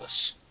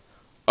necklace.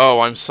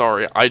 Oh, I'm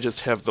sorry. I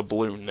just have the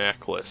blue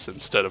necklace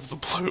instead of the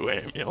blue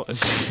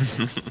amulet.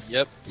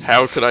 Yep.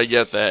 How could I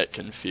get that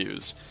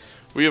confused?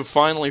 We have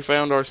finally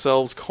found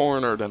ourselves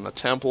cornered in the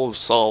Temple of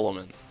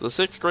Solomon. The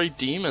 6 great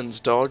demons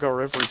dog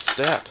our every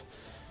step,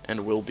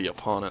 and will be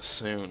upon us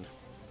soon.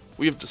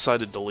 We have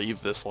decided to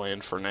leave this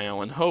land for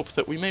now, and hope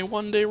that we may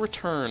one day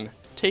return.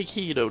 Take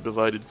heed, O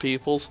divided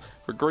peoples,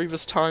 for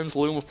grievous times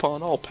loom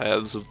upon all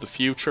paths of the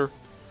future.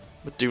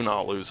 But do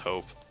not lose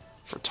hope,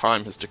 for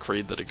time has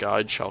decreed that a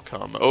guide shall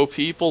come. O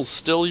peoples,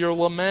 still your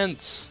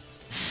laments!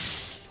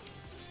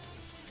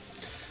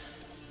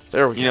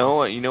 There we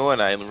go. You know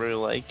what I really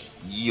like?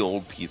 Ye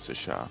old pizza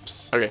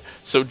shops. Okay,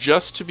 so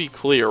just to be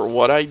clear,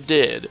 what I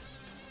did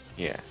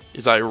Yeah.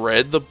 is I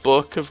read the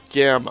Book of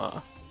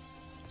Gamma.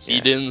 He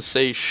Yeah. didn't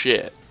say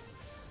shit.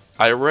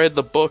 I read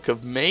the Book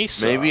of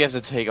Mesa. Maybe you have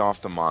to take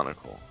off the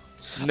monocle.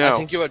 No. I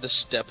think you had to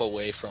step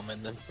away from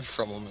him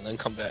and then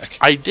come back.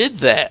 I did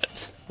that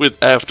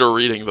after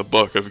reading the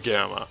Book of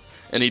Gamma.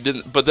 And he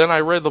didn't. But then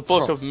I read the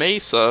Book of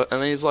Mesa,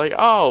 and he's like,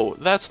 "Oh,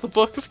 that's the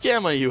Book of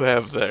Gamma you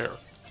have there."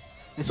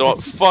 So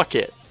fuck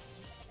it.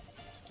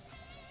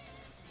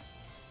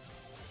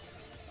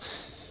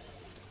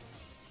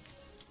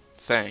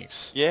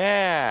 Thanks.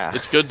 Yeah.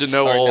 It's good to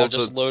know Alright, all now of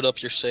just the. load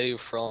up your save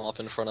from up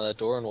in front of that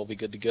door, and we'll be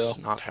good to go. That's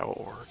not how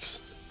it works.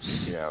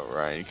 Yeah,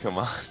 right. Come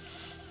on.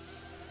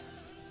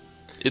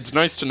 It's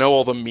nice to know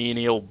all the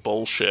menial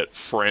bullshit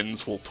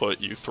friends will put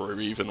you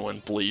through, even when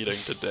bleeding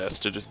to death,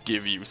 to just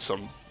give you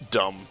some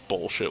dumb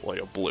bullshit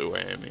like a blue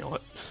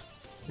amulet.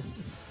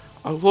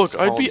 Oh, look,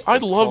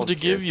 I'd love to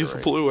give you the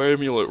blue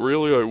amulet.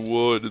 Really, I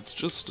would. It's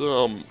just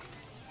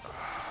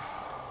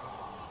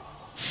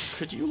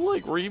could you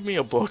like read me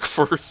a book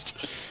first?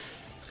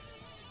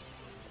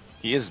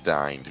 He is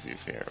dying, to be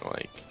fair.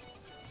 Like,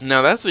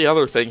 Now that's the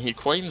other thing. He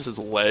claims his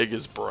leg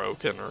is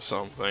broken or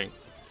something.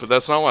 But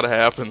that's not what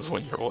happens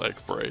when your leg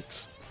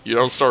breaks. You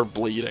don't start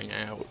bleeding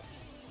out.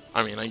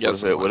 I mean, I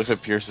guess what if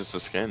it pierces the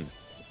skin?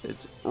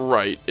 It's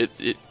right.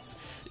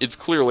 It's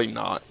clearly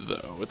not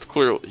though.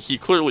 He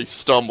clearly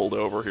stumbled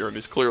over here and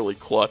he's clearly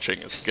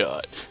clutching his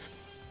gut.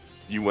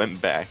 You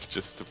went back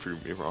just to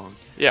prove me wrong.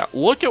 Yeah,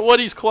 look at what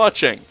he's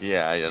clutching.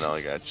 Yeah, I know.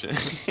 I got you.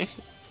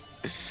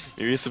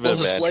 Maybe it's a bit Well,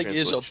 his bad leg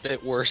is a translation.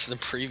 bit worse than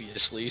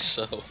previously,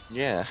 so...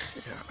 Yeah.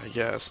 Yeah, I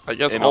guess. I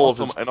guess And all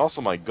also, of his and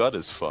also my gut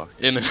is fucked.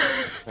 in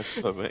That's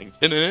the thing.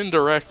 in an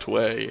indirect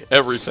way,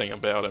 everything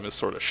about him is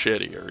sort of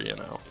shittier, you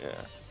know.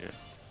 Yeah. Yeah.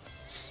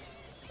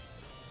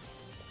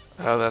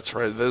 Oh, that's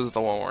right. This is the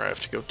one where I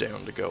have to go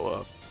down to go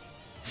up.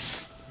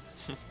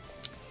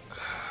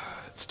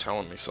 It's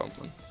telling me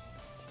something.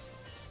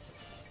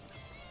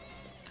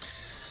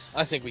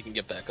 I think we can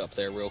get back up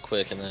there real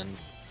quick, and then...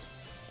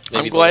 I'm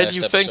maybe the glad last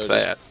you think episode is-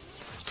 that.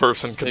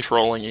 Person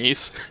controlling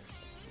East.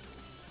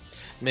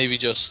 Maybe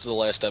just the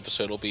last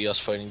episode will be us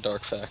fighting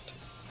Dark Fact.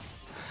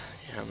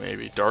 Yeah,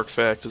 maybe. Dark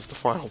Fact is the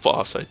final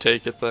boss, I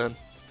take it then.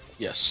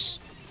 Yes.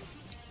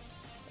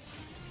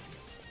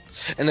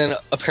 And then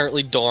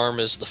apparently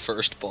Darm is the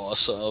first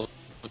boss of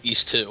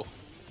East 2,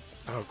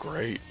 Oh,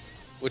 great.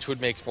 which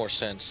would make more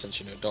sense since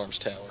you know Darm's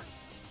tower.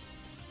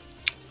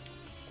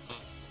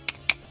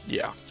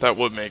 Yeah, that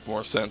would make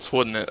more sense,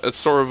 wouldn't it? It's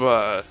sort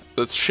of,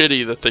 it's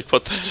shitty that they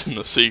put that in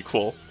the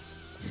sequel.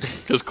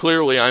 Because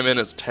clearly I'm in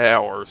his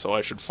tower, so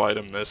I should fight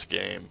him this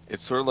game.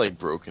 It's sort of like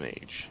Broken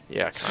Age.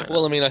 Yeah, kind of.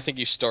 Well, I mean, I think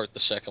you start the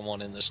second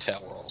one in this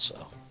tower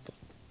also.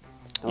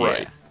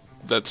 Right. Yeah.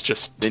 That's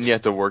just... Then you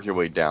have to work your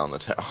way down the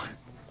tower.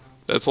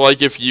 That's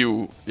like if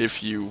you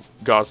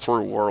got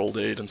through World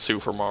 8 in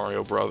Super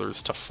Mario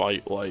Brothers to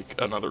fight, like,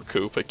 another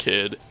Koopa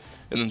kid,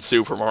 and then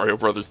Super Mario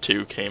Brothers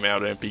 2 came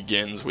out and it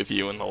begins with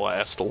you in the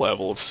last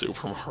level of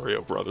Super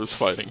Mario Brothers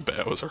fighting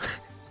Bowser.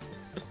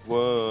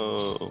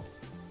 Whoa.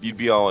 You'd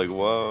be all like,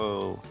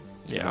 whoa.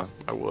 Yeah,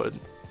 I would.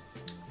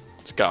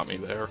 It's got me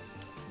there.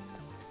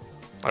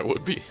 I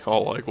would be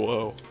all like,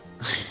 whoa.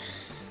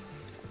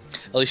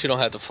 At least you don't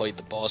have to fight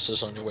the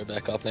bosses on your way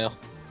back up now.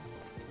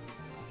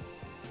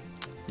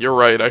 You're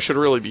right, I should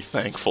really be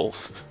thankful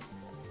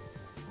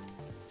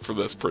for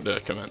this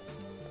predicament.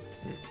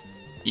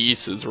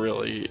 Ys is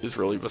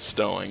really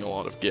bestowing a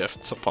lot of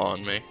gifts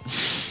upon me.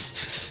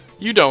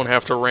 You don't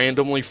have to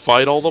randomly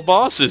fight all the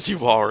bosses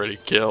you've already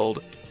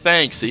killed.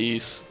 Thanks,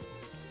 Ys.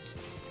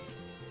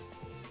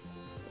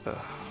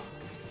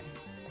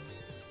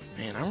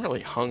 Man, I'm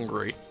really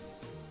hungry.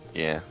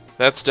 Yeah.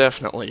 That's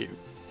definitely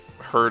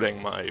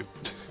hurting my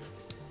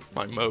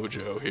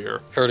mojo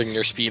here. Hurting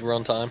your speed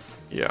run time.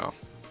 Yeah.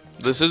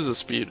 This is a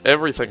speed...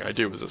 Everything I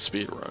do is a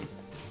speed run,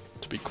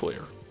 to be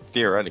clear.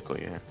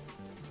 Theoretically, yeah.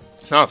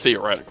 Not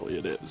theoretically,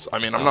 it is. I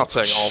mean, I'm not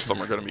saying all of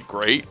them are going to be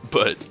great,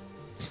 but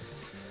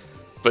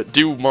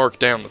do mark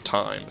down the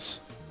times.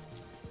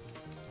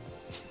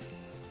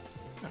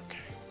 Okay.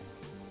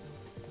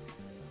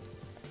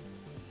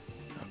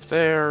 Up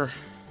there.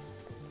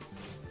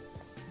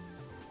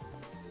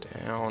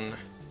 Down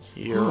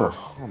here.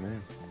 Oh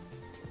man.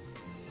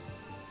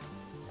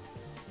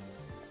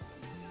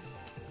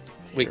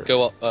 We Here.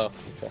 go up. Oh,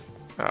 okay.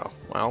 Oh,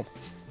 well.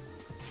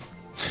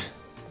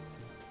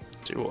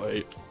 Too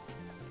late.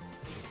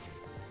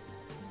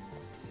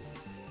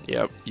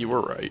 Yep, you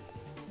were right.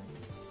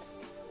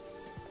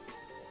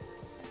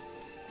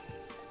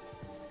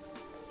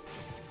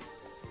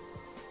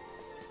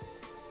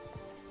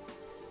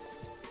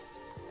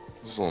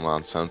 This is a little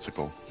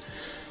nonsensical.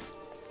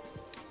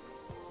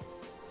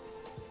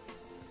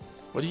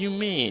 What do you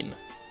mean?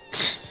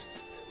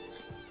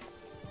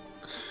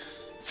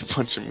 It's a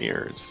bunch of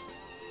mirrors.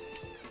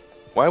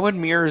 Why would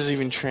mirrors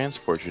even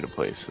transport you to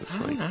places? I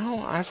don't Like,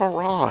 know, I have a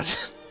rod.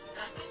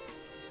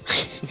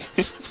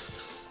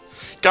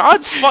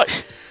 God fuck!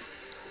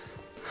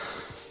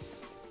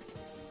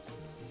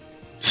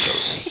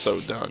 I'm so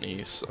done,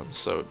 Ys. I'm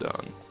so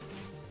done.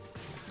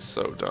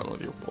 So done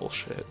with your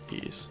bullshit,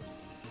 Ys.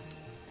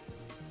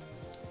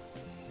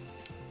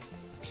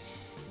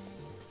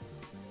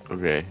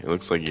 Okay, it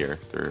looks like you're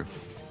through.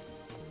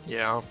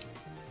 Yeah.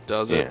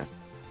 Does it?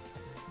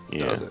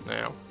 Yeah. Does it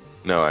now?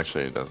 No,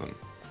 actually it doesn't.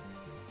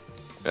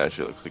 It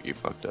actually looks like you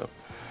fucked up.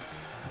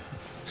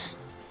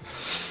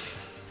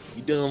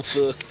 You done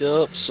fucked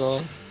up,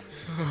 son.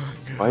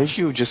 Why did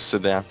you just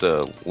adapt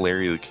a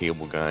Larry the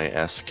Cable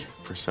Guy-esque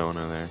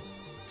persona there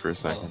for a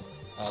second?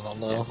 I don't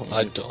know.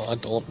 I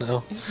don't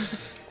know.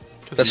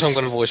 That's how I'm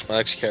going to voice my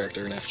next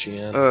character in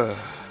FGN.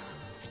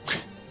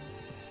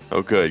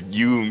 Oh good,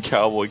 you and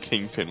Cowboy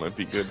Kingpin might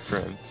be good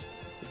friends.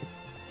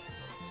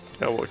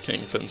 Cowboy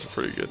Kingpin's a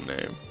pretty good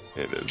name.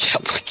 It is.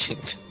 Cowboy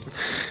Kingpin.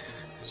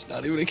 It's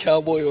not even a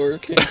cowboy or a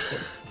kingpin.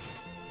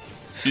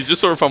 He's just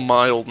sort of a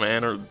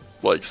mild-mannered,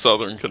 like,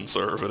 Southern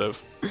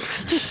conservative.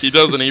 He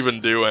doesn't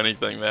even do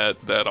anything that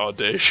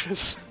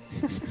audacious.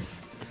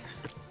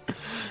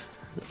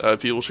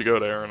 People should go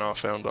to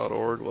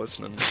aeronautfound.org,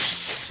 listening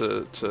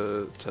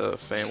to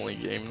Family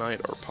Game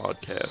Night, our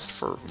podcast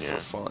for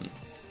fun.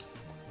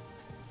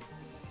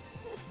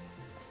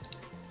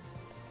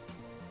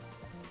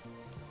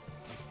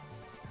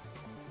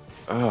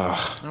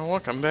 Oh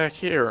look, I'm back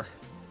here.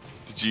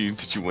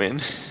 Did you win?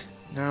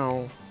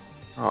 No.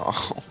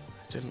 Oh,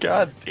 I didn't.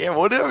 God damn!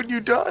 What have you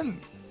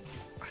done?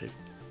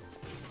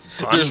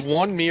 There's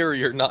one mirror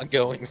you're not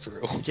going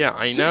through. Yeah,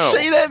 I know. Just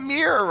say that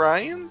mirror,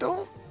 Ryan.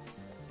 Don't.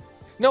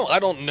 No, I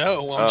don't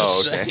know. I'm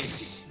just okay. saying.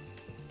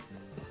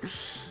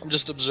 I'm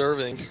just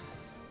observing.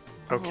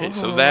 Okay,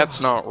 so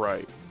that's not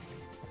right.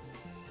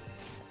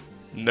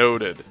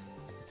 Noted.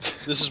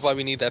 This is why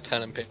we need that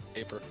pen and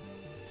paper.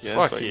 Yeah,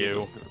 Fuck that's why you.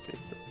 need to paper.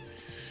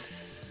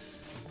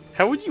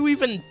 How would you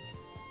even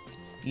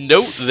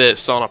note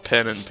this on a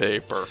pen and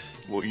paper?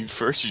 Well, you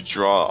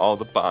draw all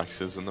the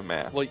boxes in the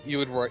map. Well, you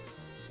would write.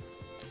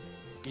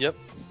 Yep.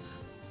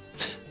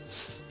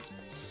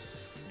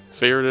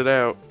 Figured it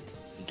out.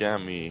 You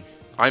got me.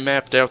 I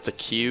mapped out the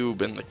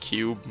cube in the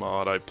cube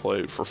mod I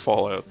played for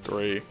Fallout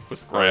 3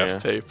 with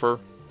graph paper.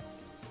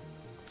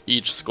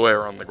 Each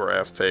square on the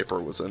graph paper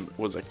was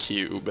a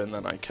cube, and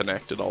then I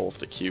connected all of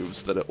the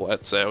cubes that it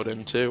lets out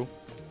into.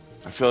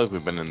 I feel like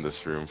we've been in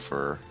this room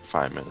for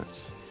 5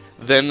 minutes.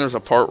 Then there's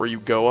a part where you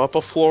go up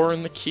a floor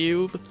in the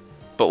cube,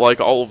 but like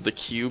all of the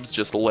cubes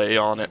just lay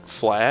on it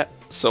flat,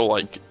 so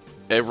like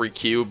every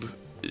cube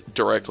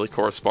directly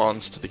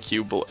corresponds to the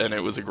cube, and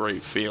it was a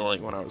great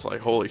feeling when I was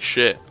like, holy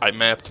shit, I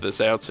mapped this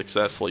out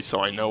successfully,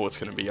 so I know what's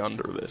going to be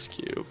under this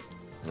cube.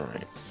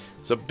 Right.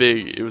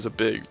 It was a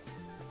big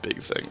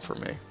thing for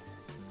me.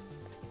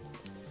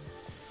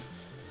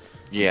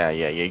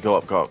 Yeah. Go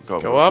up.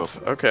 Go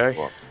up?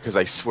 Okay. Because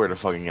I swear to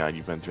fucking God,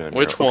 you've been through that.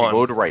 Which mirror. one? Okay,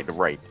 go to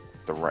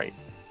the right.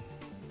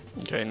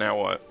 Okay, now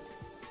what?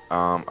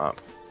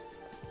 Up.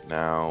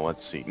 Now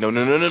let's see. No.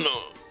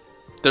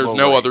 There's Well,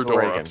 no right, other go door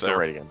right up again.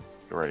 there.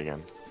 Go right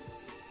again.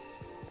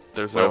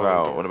 There's What no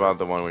other door. about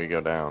the one where you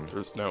go down?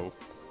 There's no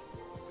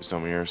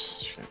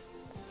mirrors. Shit.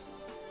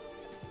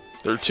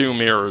 There are two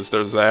mirrors.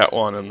 There's that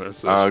one and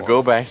there's this one.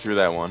 Go back through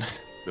that one.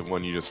 The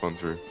one you just went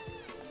through.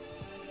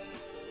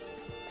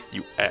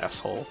 You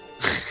asshole.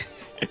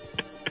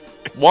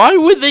 Why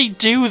would they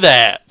do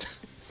that?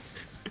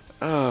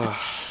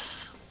 Oh,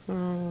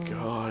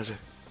 God.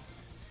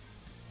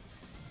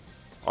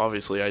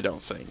 Obviously, I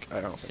don't think.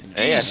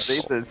 Hey, I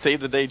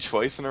saved the day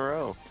twice in a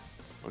row.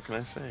 What can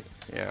I say?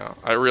 Yeah,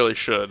 I really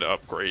should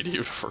upgrade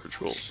you to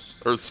virtual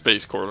or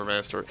space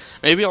quartermaster.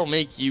 Maybe I'll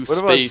make you What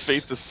about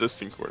space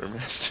assistant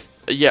quartermaster?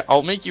 Yeah,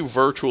 I'll make you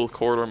virtual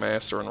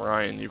quartermaster, and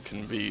Ryan, you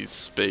can be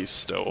space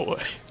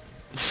stowaway.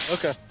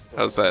 Okay.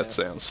 How's that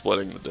sound?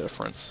 Splitting the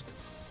difference.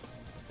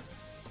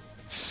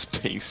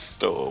 Space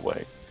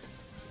stowaway.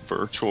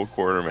 Virtual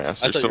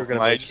quartermaster. I thought So you were gonna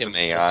am I make just him an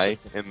AI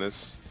assistant. in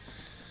this?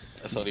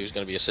 I thought he was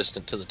going to be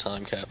assistant to the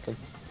time captain.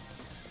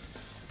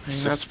 I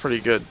mean, that's pretty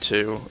good,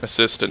 too.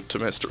 Assistant to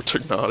Mr.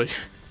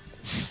 Tignati.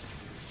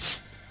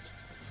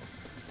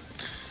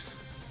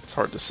 It's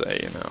hard to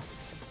say, you know.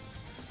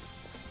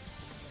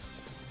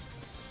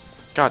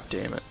 God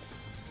damn it.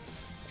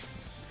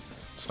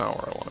 It's not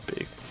where I want to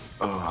be.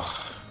 Ugh.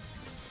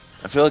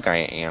 I feel like I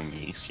am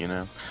yeast, you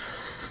know?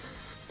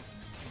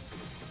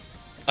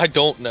 I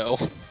don't know.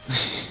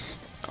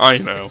 I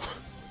know.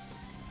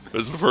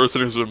 As the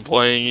person who's been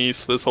playing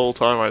East this whole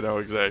time, I know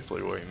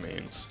exactly what he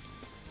means.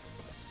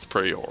 It's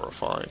pretty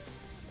horrifying.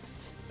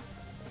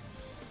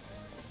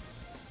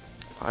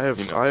 I have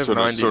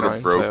 99,000 sort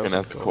of broken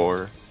at the gold.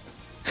 core.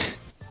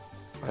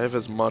 I have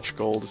as much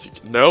gold as you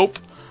can. Nope!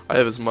 I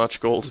have as much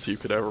gold as you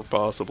could ever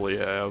possibly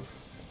have.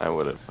 I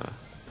would have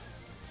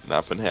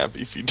not been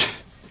happy if you did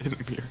in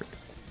a mirror.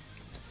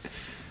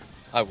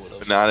 I would have.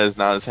 But not as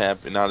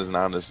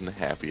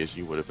happy as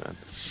you would have been.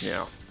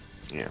 Yeah.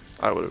 Yeah.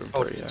 I would have been I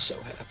would pretty have been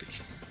happy.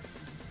 so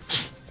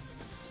happy.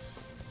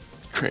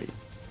 Great.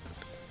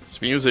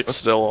 This music's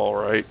still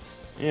alright.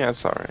 Yeah,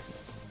 it's alright.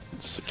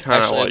 It's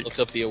kind of Actually, I like... looked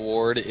up the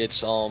award.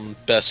 It's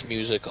best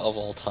music of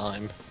all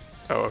time.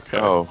 Oh, okay.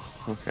 Oh,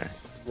 okay.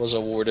 Was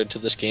awarded to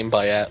this game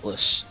by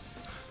Atlas.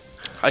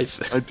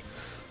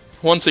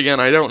 Once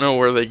again, I don't know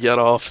where they get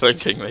off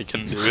thinking they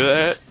can do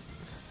that.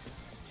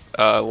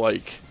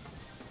 Like...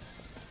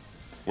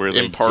 Where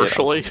they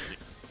impartially.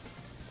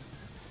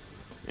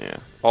 Yeah.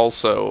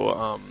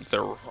 Also,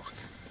 they're wrong.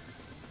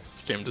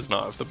 This game does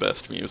not have the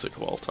best music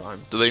of all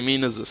time. Do they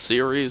mean as a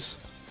series?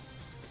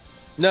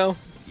 No,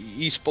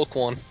 East Book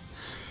 1.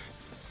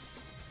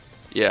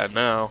 Yeah,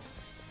 no.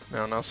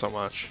 No, not so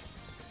much.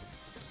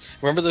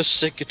 Remember those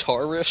sick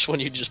guitar riffs when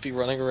you'd just be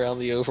running around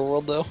the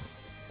overworld, though?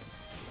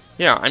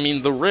 Yeah, I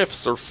mean, the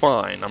riffs are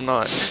fine. I'm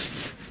not...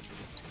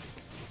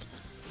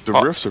 The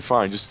riffs are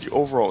fine, just the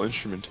overall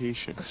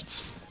instrumentation.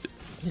 It's...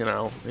 You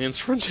know, the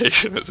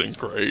instrumentation isn't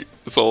great.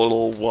 It's a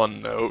little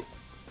one note.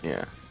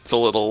 Yeah. It's a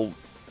little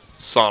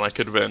Sonic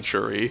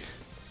Adventure-y.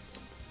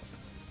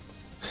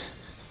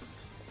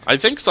 I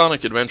think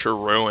Sonic Adventure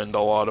ruined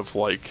a lot of,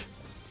 like,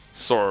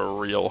 sort of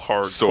real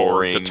hardcore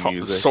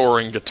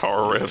soaring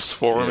guitar riffs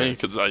for me,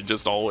 because I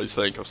just always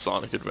think of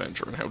Sonic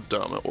Adventure and how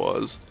dumb it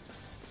was.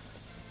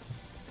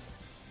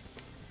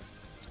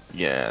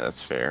 Yeah,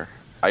 that's fair.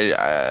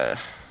 Metal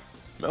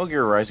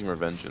Gear Rising: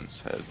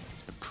 Revengeance had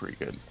a pretty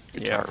good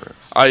guitar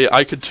riffs.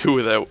 I could do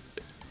without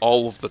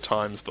all of the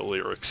times the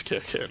lyrics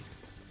kick in.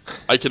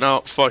 I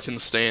cannot fucking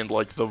stand,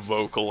 like, the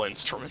vocal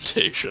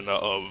instrumentation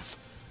of,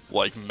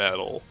 like,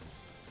 metal.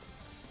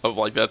 Of,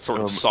 like, that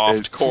sort of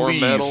softcore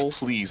metal.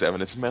 Please,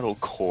 Evan, it's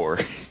metalcore.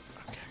 Okay,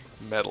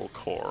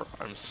 metalcore.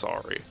 I'm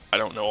sorry. I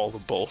don't know all the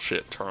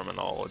bullshit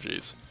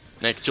terminologies.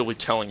 Next, you'll be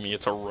telling me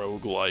it's a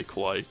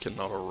roguelike and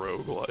not a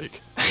roguelike.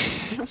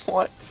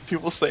 What?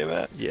 People say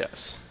that?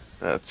 Yes.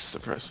 That's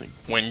depressing.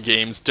 When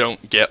games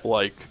don't get,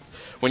 like...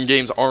 When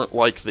games aren't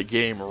like the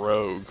game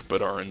Rogue,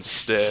 but are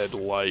instead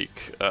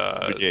like...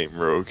 the game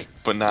Rogue,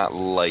 but not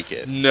like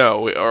it.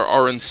 No,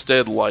 are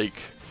instead like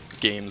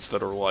games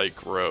that are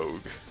like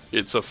Rogue.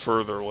 It's a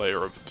further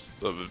layer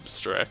of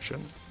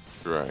abstraction.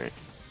 Right.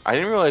 I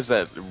didn't realize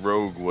that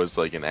Rogue was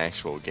like an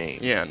actual game.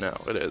 Yeah, no,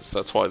 it is.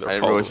 That's why they're I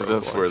didn't called realize that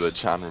that's where the roguelikes.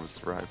 genre was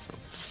derived from.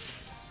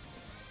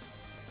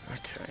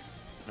 Okay,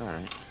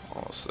 Alright.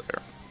 almost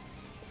there.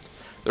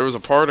 There was a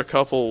part a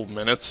couple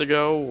minutes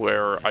ago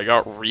where I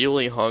got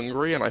really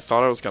hungry and I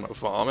thought I was going to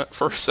vomit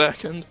for a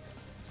second.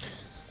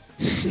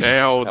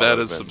 Now that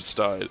has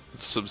subsided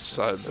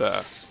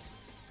that.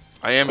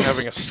 I am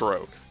having a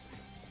stroke.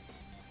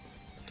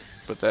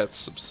 But that's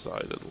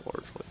subsided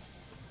largely.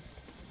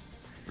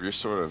 You're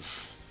sort of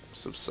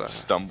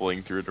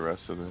stumbling through the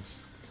rest of this.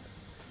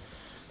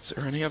 Is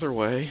there any other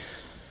way?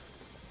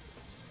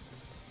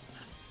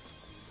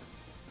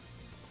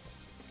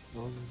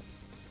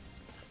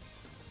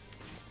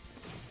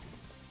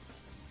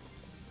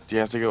 Do you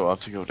have to go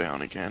up to go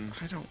down again?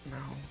 I don't know.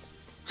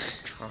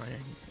 I'm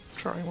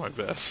trying my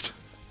best.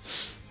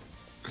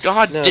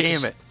 God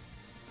damn it!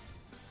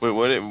 Wait,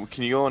 what?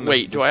 Can you go on?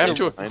 Wait, do I have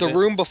to? The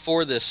room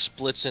before this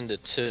splits into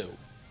two.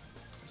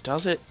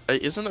 Does it?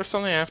 Isn't there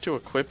something I have to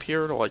equip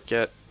here to like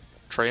get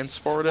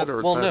transported,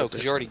 or? Well, is that no,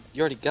 because you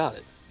already got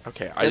it.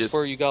 Okay, That's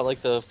where you got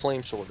like the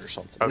flame sword or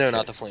something. Okay. No,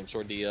 not the flame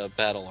sword. The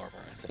battle armor.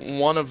 I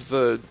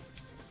think.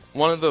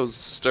 One of those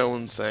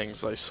stone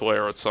things, I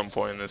swear, at some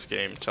point in this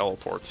game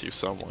teleports you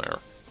somewhere.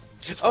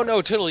 Oh no,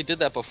 it totally did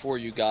that before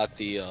you got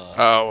the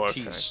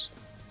okay. piece.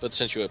 But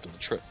since you opened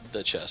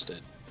the chest,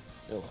 it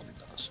no longer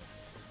does.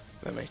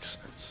 That makes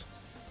sense.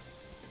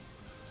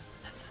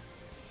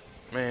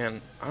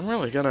 Man, I'm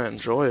really gonna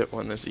enjoy it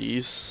when this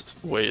East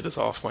weight is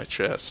off my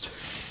chest.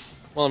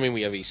 Well, I mean,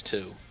 we have East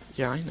 2.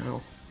 Yeah, I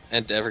know.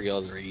 And every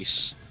other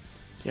East.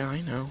 Yeah,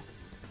 I know.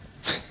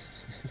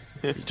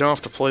 You don't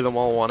have to play them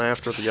all one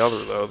after the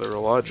other, though. There are a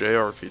lot of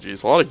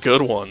JRPGs. A lot of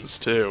good ones,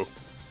 too.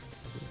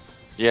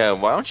 Yeah,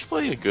 why don't you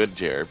play a good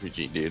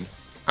JRPG, dude?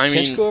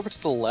 Can't you go over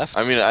to the left?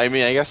 I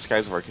guess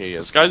Skies of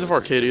Arcadia. Skies of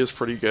Arcadia is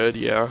pretty good,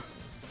 yeah.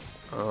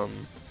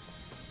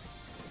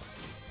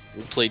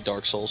 We played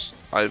Dark Souls.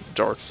 I like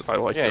Dark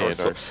Souls.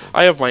 Souls.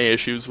 I have my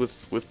issues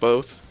with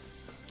both.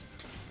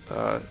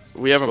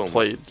 We haven't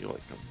played. You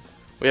like them?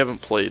 We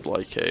haven't played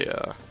like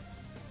a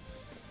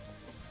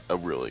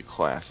really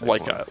classic,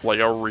 like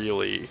one. a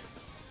really,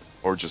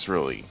 or just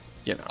really,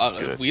 you know.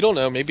 good. We don't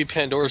know. Maybe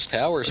Pandora's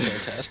Tower is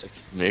fantastic.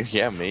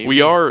 maybe.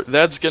 We are.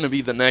 That's going to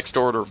be the next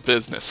order of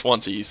business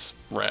once East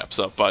wraps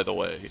up. By the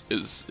way,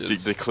 is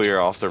to clear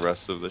off the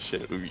rest of the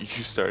shit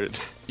you started.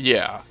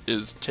 Yeah,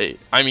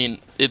 I mean,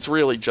 it's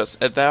really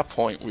just at that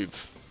point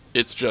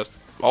it's just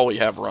all we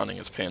have running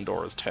is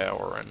Pandora's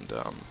Tower and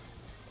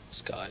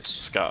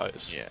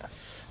Skies. Yeah.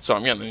 So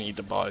I'm gonna need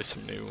to buy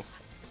some new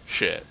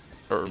shit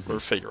or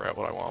figure out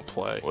what I want to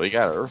play. Well, you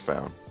got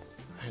Earthbound.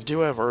 I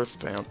do have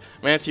Earthbound.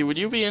 Matthew, would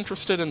you be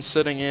interested in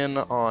sitting in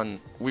on...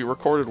 We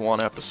recorded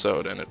one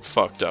episode and it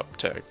fucked up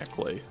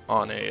technically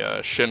on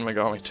a Shin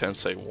Megami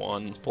Tensei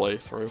 1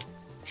 playthrough.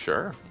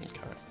 Sure. Okay.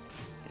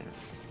 Yeah.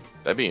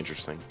 That'd be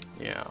interesting.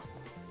 Yeah.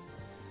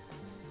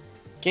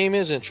 Game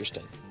is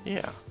interesting.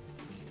 Yeah.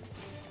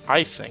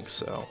 I think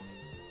so.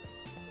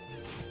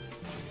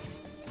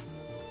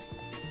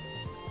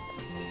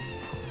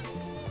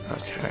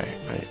 Okay,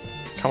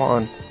 come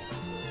on.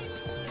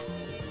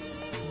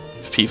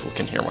 If people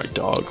can hear my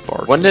dog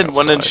barking. When did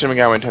outside. Shin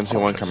Megami Tensei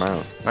 1 come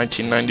out?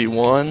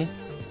 1991.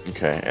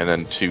 Okay, and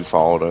then 2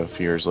 followed a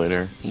few years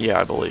later. Yeah,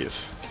 I believe.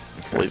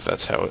 Okay. believe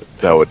that's how it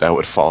That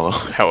would follow.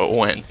 how it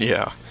went.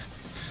 Yeah.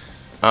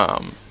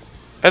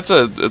 It's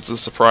a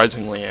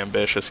surprisingly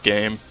ambitious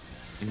game.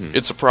 Mhm.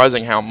 It's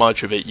surprising how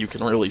much of it you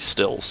can really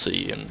still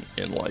see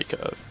in like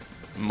a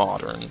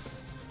modern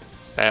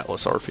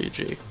Atlas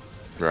RPG.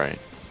 Right.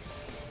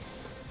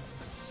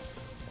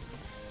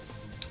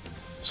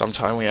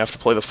 Sometime we have to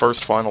play the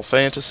first Final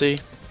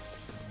Fantasy.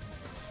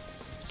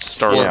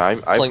 Start. Yeah, I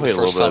playing played the a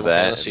little first bit of Final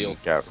that Fantasy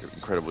and got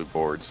incredibly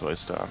bored, so I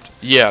stopped.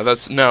 Yeah,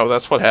 that's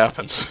what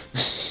happens.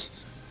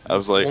 I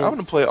was like, Well- I'm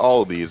gonna play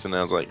all of these, and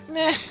I was like,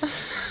 nah.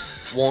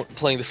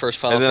 Playing the first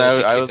Final And then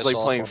Fantasy. I kicked was us like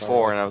off playing on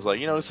 4, and I was like,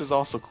 this is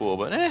also cool,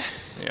 but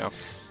Yeah.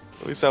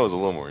 at least that was a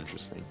little more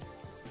interesting.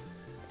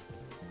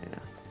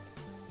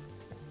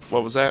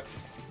 What was that?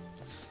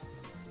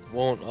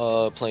 Won't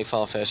playing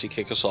Final Fantasy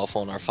kick us off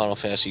on our Final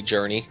Fantasy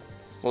journey?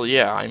 Well,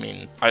 yeah. I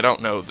mean, I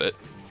don't know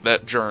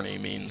that journey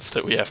means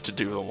that we have to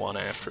do the one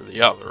after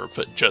the other,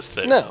 but just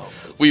that No.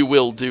 we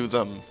will do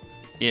them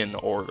in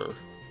order.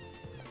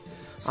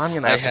 I'm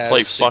gonna I have to have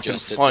play fucking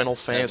suggested Final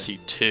to Fantasy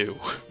 2.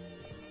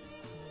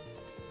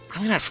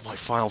 I'm gonna have to play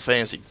Final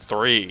Fantasy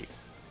 3.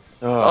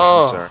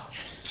 Oh, I'm sorry.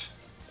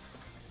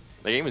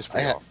 The game is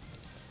pretty I ha- awful.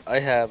 I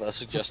have a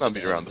suggestion. not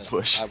beat around the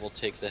bush. I will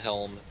take the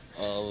helm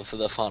of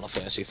the Final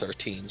Fantasy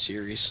 13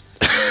 series.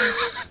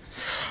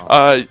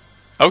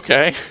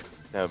 Okay.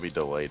 That would be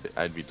delighted.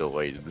 I'd be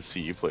delighted to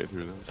see you play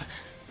through those.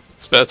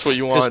 If that's what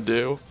you want to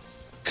do.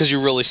 Because you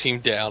really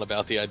seemed down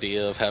about the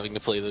idea of having to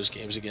play those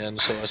games again,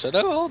 so I said,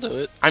 oh, I'll do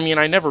it. I mean,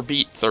 I never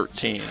beat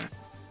 13.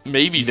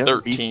 Maybe You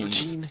never beat 13.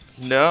 13?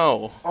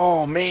 No.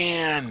 Oh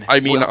man! I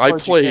mean, What I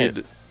part did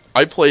you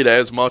get? played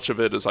as much of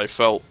it as I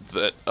felt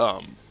that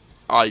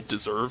I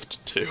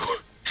deserved to.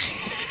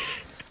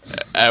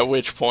 At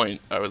which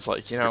point I was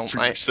like, For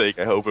your sake,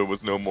 I hope it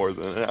was no more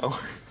than an hour.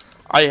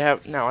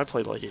 I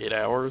played like 8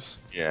 hours.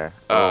 Yeah.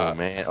 Uh, Oh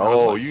man. I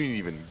was Oh, like- you didn't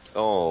even.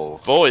 Oh.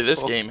 Boy,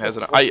 this game has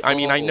an. I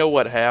mean, I know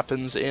what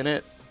happens in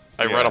it.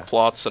 I read Yeah. a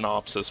plot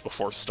synopsis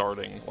before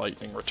starting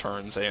Lightning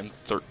Returns and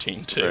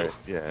 13 too. Right,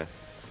 yeah.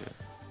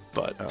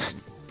 But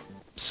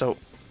so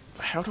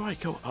how do I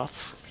go up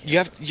from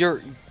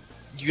here?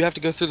 You have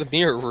to go through the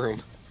mirror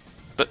room.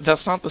 But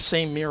that's not the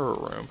same mirror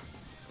room.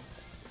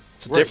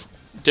 It's a Right.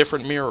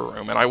 different mirror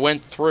room, and I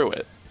went through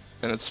it,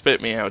 and it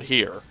spit me out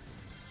here.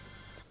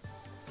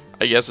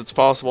 I guess it's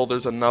possible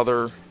there's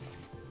another.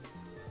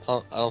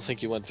 I don't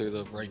think you went through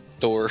the right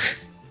door.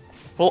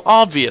 Well,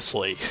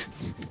 obviously.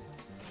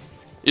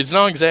 It's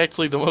not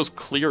exactly the most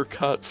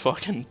clear-cut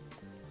fucking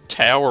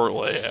tower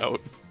layout.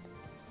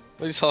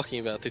 What are you talking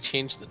about? They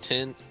changed the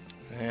tint?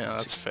 Yeah,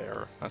 that's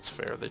fair. That's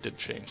fair. They did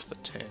change the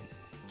tint.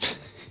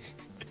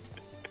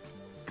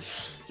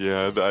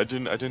 Yeah, I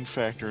didn't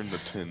factor in the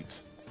tint.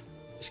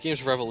 This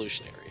game's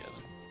revolutionary,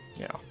 Evan.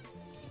 Yeah.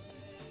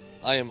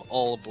 I am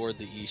all aboard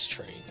the East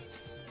train.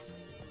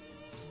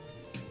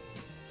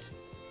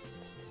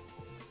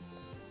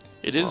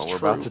 It is Well, true we're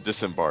about to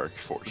disembark,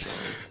 fortunately.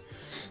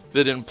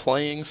 that in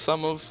playing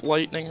some of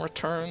Lightning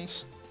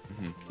Returns,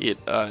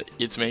 Mhm.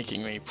 it's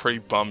making me pretty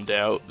bummed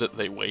out that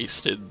they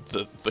wasted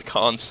the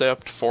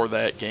concept for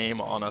that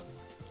game on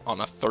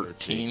a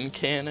 13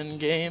 canon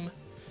game.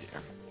 Yeah.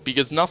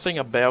 Because nothing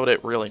about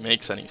it really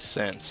makes any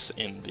sense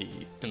in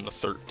the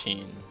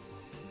 13.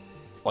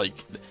 Like,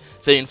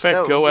 they in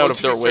fact go out of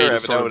their way to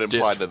that sort would of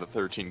imply that the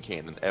 13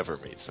 canon ever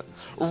made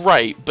sense.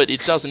 Right, but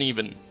it doesn't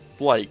even,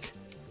 like,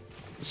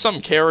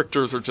 some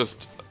characters are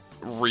just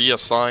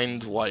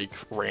reassigned, like,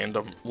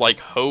 random, like,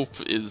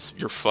 Hope is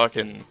your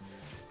fucking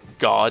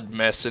god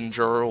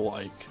messenger,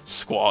 like,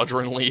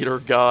 squadron leader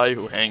guy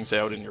who hangs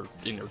out in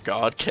your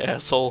god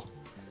castle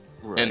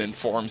Right. and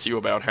informs you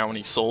about how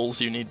many souls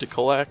you need to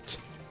collect.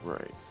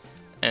 Right.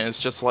 And it's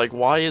just like,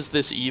 why is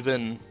this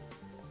even...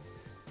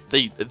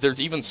 There's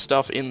even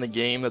stuff in the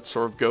game that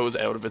sort of goes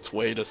out of its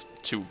way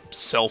to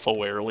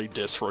self-awarely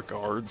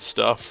disregard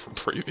stuff from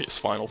previous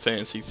Final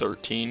Fantasy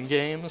 13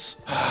 games.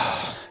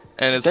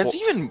 And it's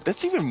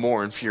That's even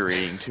more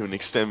infuriating to an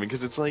extent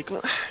because it's like,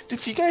 well,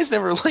 if you guys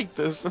never liked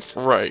this,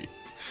 right.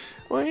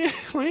 what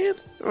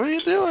are you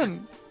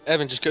doing?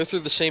 Evan, just go through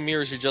the same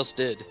mirrors you just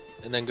did,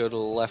 and then go to the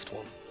left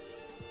one.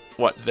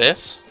 What,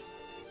 this?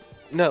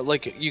 No,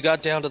 like, you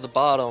got down to the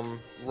bottom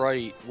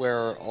right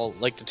where all,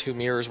 like, the two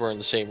mirrors were in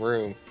the same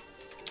room.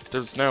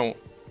 There's no...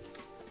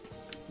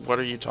 What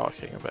are you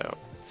talking about?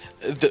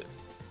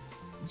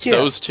 Yeah,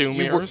 Those two you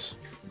mirrors?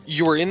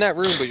 You were in that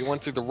room, but you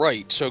went through the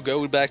right, so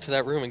go back to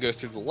that room and go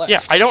through the left.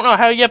 Yeah, I don't know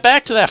how you get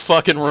back to that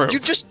fucking room. You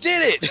just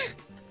did it!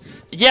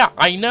 Yeah,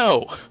 I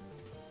know.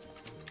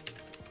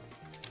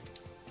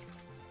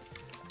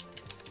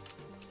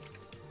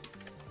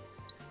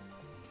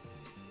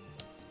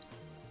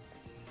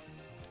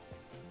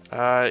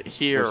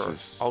 Here.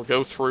 I'll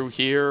go through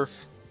here.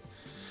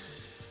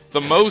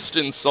 The most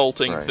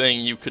insulting Right. thing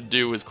you could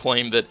do is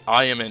claim that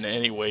I am in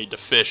any way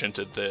deficient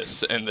at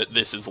this, and that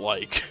this is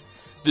like...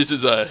 This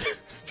is a...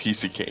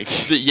 Piece of cake.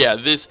 Yeah,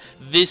 this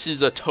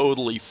is a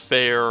totally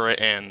fair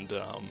and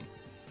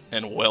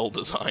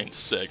well-designed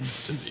segment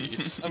to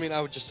these. I mean,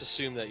 I would just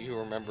assume that you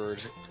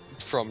remembered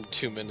from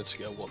 2 minutes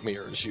ago what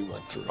mirrors you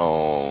went through.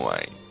 Oh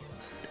my.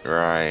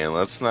 Ryan,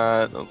 let's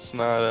not,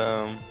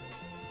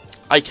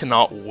 I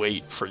cannot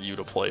wait for you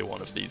to play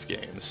one of these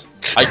games.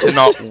 I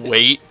cannot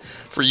wait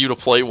for you to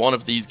play one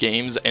of these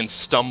games and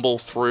stumble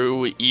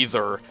through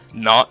either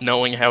not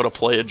knowing how to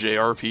play a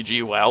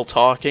JRPG while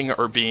talking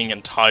or being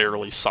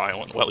entirely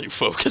silent while you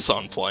focus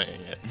on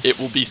playing it. It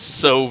will be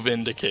so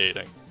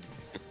vindicating.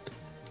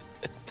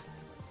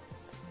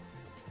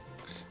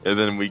 And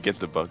then we get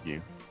to bug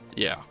you.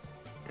 Yeah.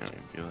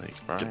 You're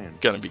like, Brian,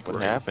 Gonna be great.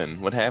 what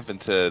happened? What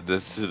happened to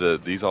this? To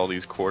all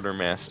these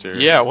Quartermaster?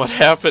 Yeah, what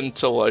happened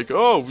to, like,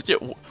 oh, yeah,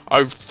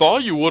 I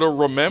thought you would have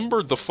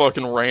remembered the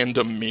fucking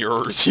random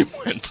mirrors you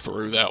went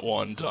through that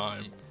one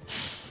time.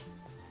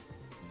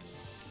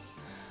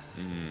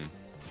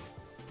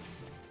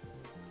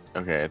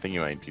 Okay, I think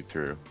you might be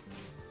through.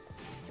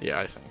 Yeah,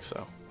 I think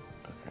so.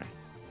 Okay.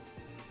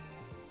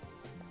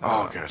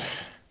 Oh, good.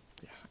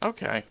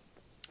 Okay.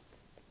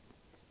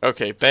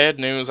 Okay, bad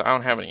news, I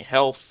don't have any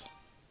health.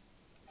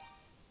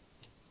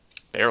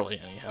 Barely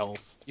any health.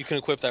 You can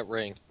equip that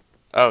ring.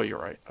 Oh, you're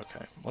right.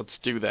 Okay, let's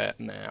do that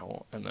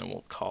now, and then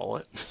we'll call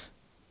it.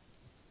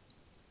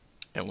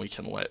 And we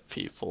can let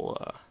people,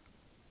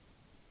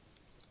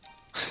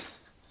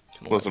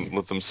 Let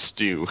them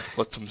stew.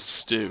 Let them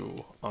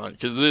stew on,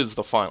 because it is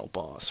the final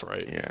boss,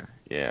 right?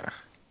 Yeah.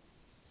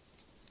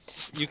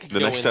 You can The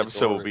go next in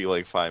episode door. will be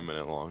like 5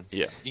 minute long.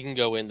 Yeah. You can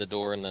go in the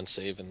door and then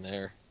save in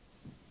there.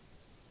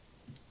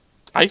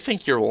 I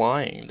think you're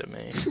lying to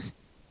me.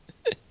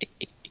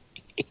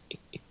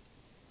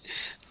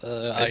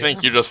 I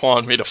think you just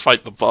wanted me to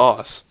fight the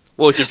boss.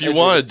 Look, if you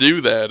want to do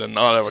that and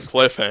not have a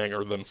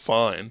cliffhanger, then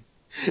fine.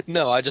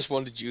 No, I just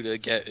wanted you to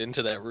get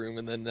into that room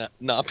and then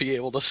not be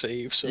able to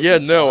save. So Yeah,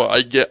 no,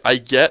 I get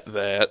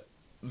that.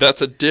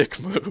 That's a dick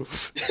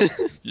move.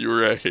 You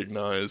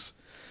recognize.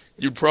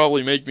 You'd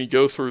probably make me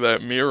go through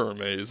that mirror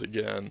maze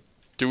again.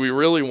 Do we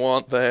really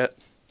want that?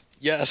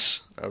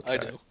 Yes, Okay. I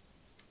do.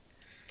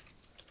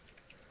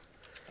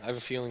 I have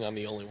a feeling I'm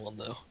the only one,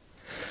 though.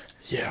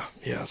 Yeah,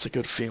 it's a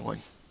good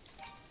feeling.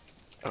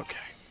 Okay.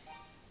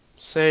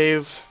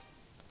 Save.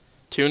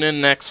 Tune in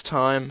next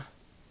time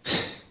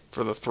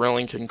for the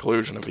thrilling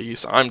conclusion of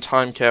East. I'm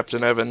Time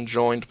Captain Evan,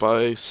 joined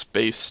by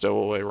Space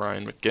Stowaway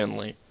Ryan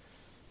McGinley.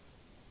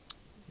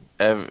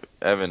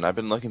 Evan, I've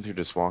been looking through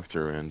this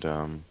walkthrough,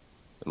 and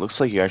it looks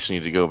like you actually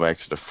need to go back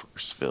to the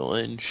first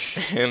village.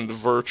 And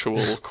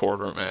virtual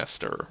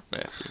quartermaster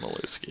Matthew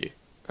Maluski.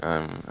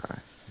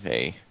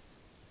 Hey.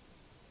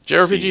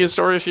 JRPG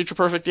Historia Future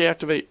Perfect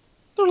deactivate.